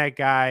taking that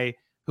guy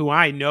who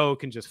I know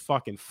can just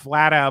fucking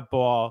flat out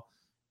ball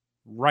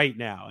right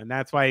now. And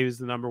that's why he was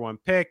the number one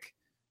pick.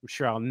 I'm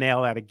sure I'll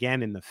nail that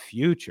again in the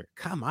future.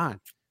 Come on,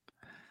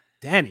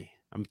 Denny.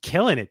 I'm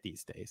killing it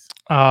these days.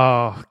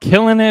 Oh,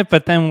 killing it!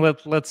 But then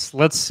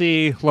let's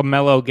see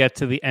LaMelo get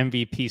to the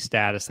MVP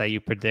status that you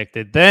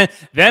predicted.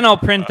 Then I'll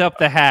print up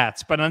the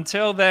hats. But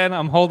until then,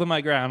 I'm holding my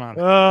ground on it.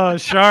 Oh,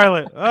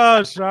 Charlotte!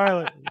 It's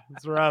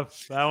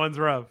rough. That one's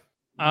rough.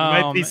 You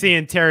might be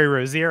seeing Terry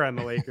Rozier on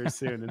the Lakers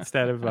soon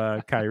instead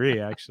of Kyrie,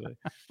 actually.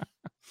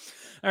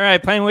 All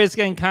right, plenty of ways to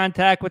get in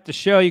contact with the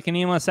show. You can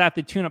email us at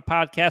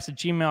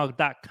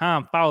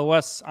thetuneuppodcast@gmail.com. Follow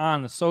us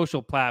on the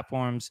social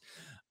platforms.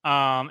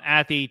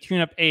 At the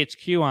TuneUp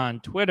HQ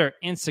on Twitter,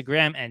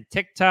 Instagram, and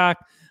TikTok.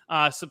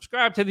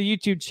 Subscribe to the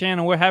YouTube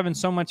channel. We're having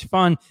so much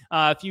fun.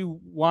 If you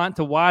want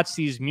to watch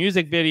these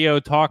music video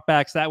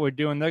talkbacks that we're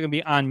doing, they're going to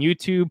be on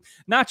YouTube.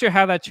 Not sure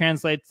how that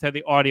translates to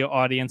the audio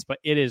audience, but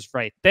it is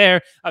right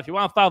there. If you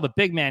want to follow the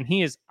big man,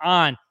 he is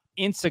on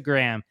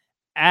Instagram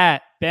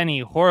at Benny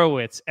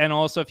Horowitz. And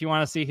also, if you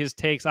want to see his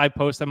takes, I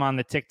post them on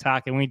the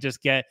TikTok, and we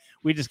just get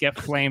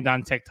flamed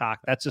on TikTok.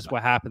 That's just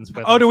what happens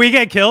with us. Do we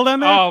get killed on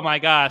that? Oh my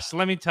gosh,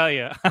 let me tell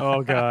you.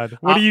 Oh God,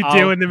 what are you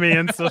doing to me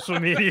on social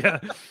media?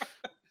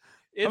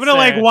 I'm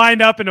gonna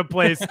wind up in a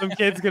place. Some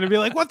kid's gonna be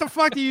like, "What the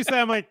fuck do you say?"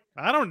 I'm like,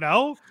 "I don't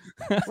know.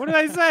 What did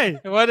I say?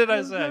 What did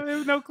I say? I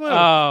have no clue."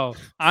 Oh,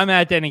 I'm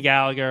at Denny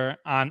Gallagher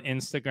on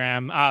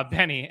Instagram.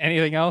 Benny,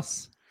 anything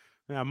else?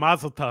 Yeah,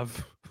 Mazel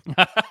Tov.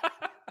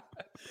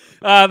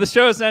 The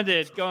show has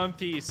ended. Go in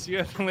peace. You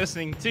have been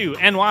listening to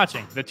and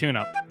watching The Tune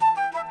Up.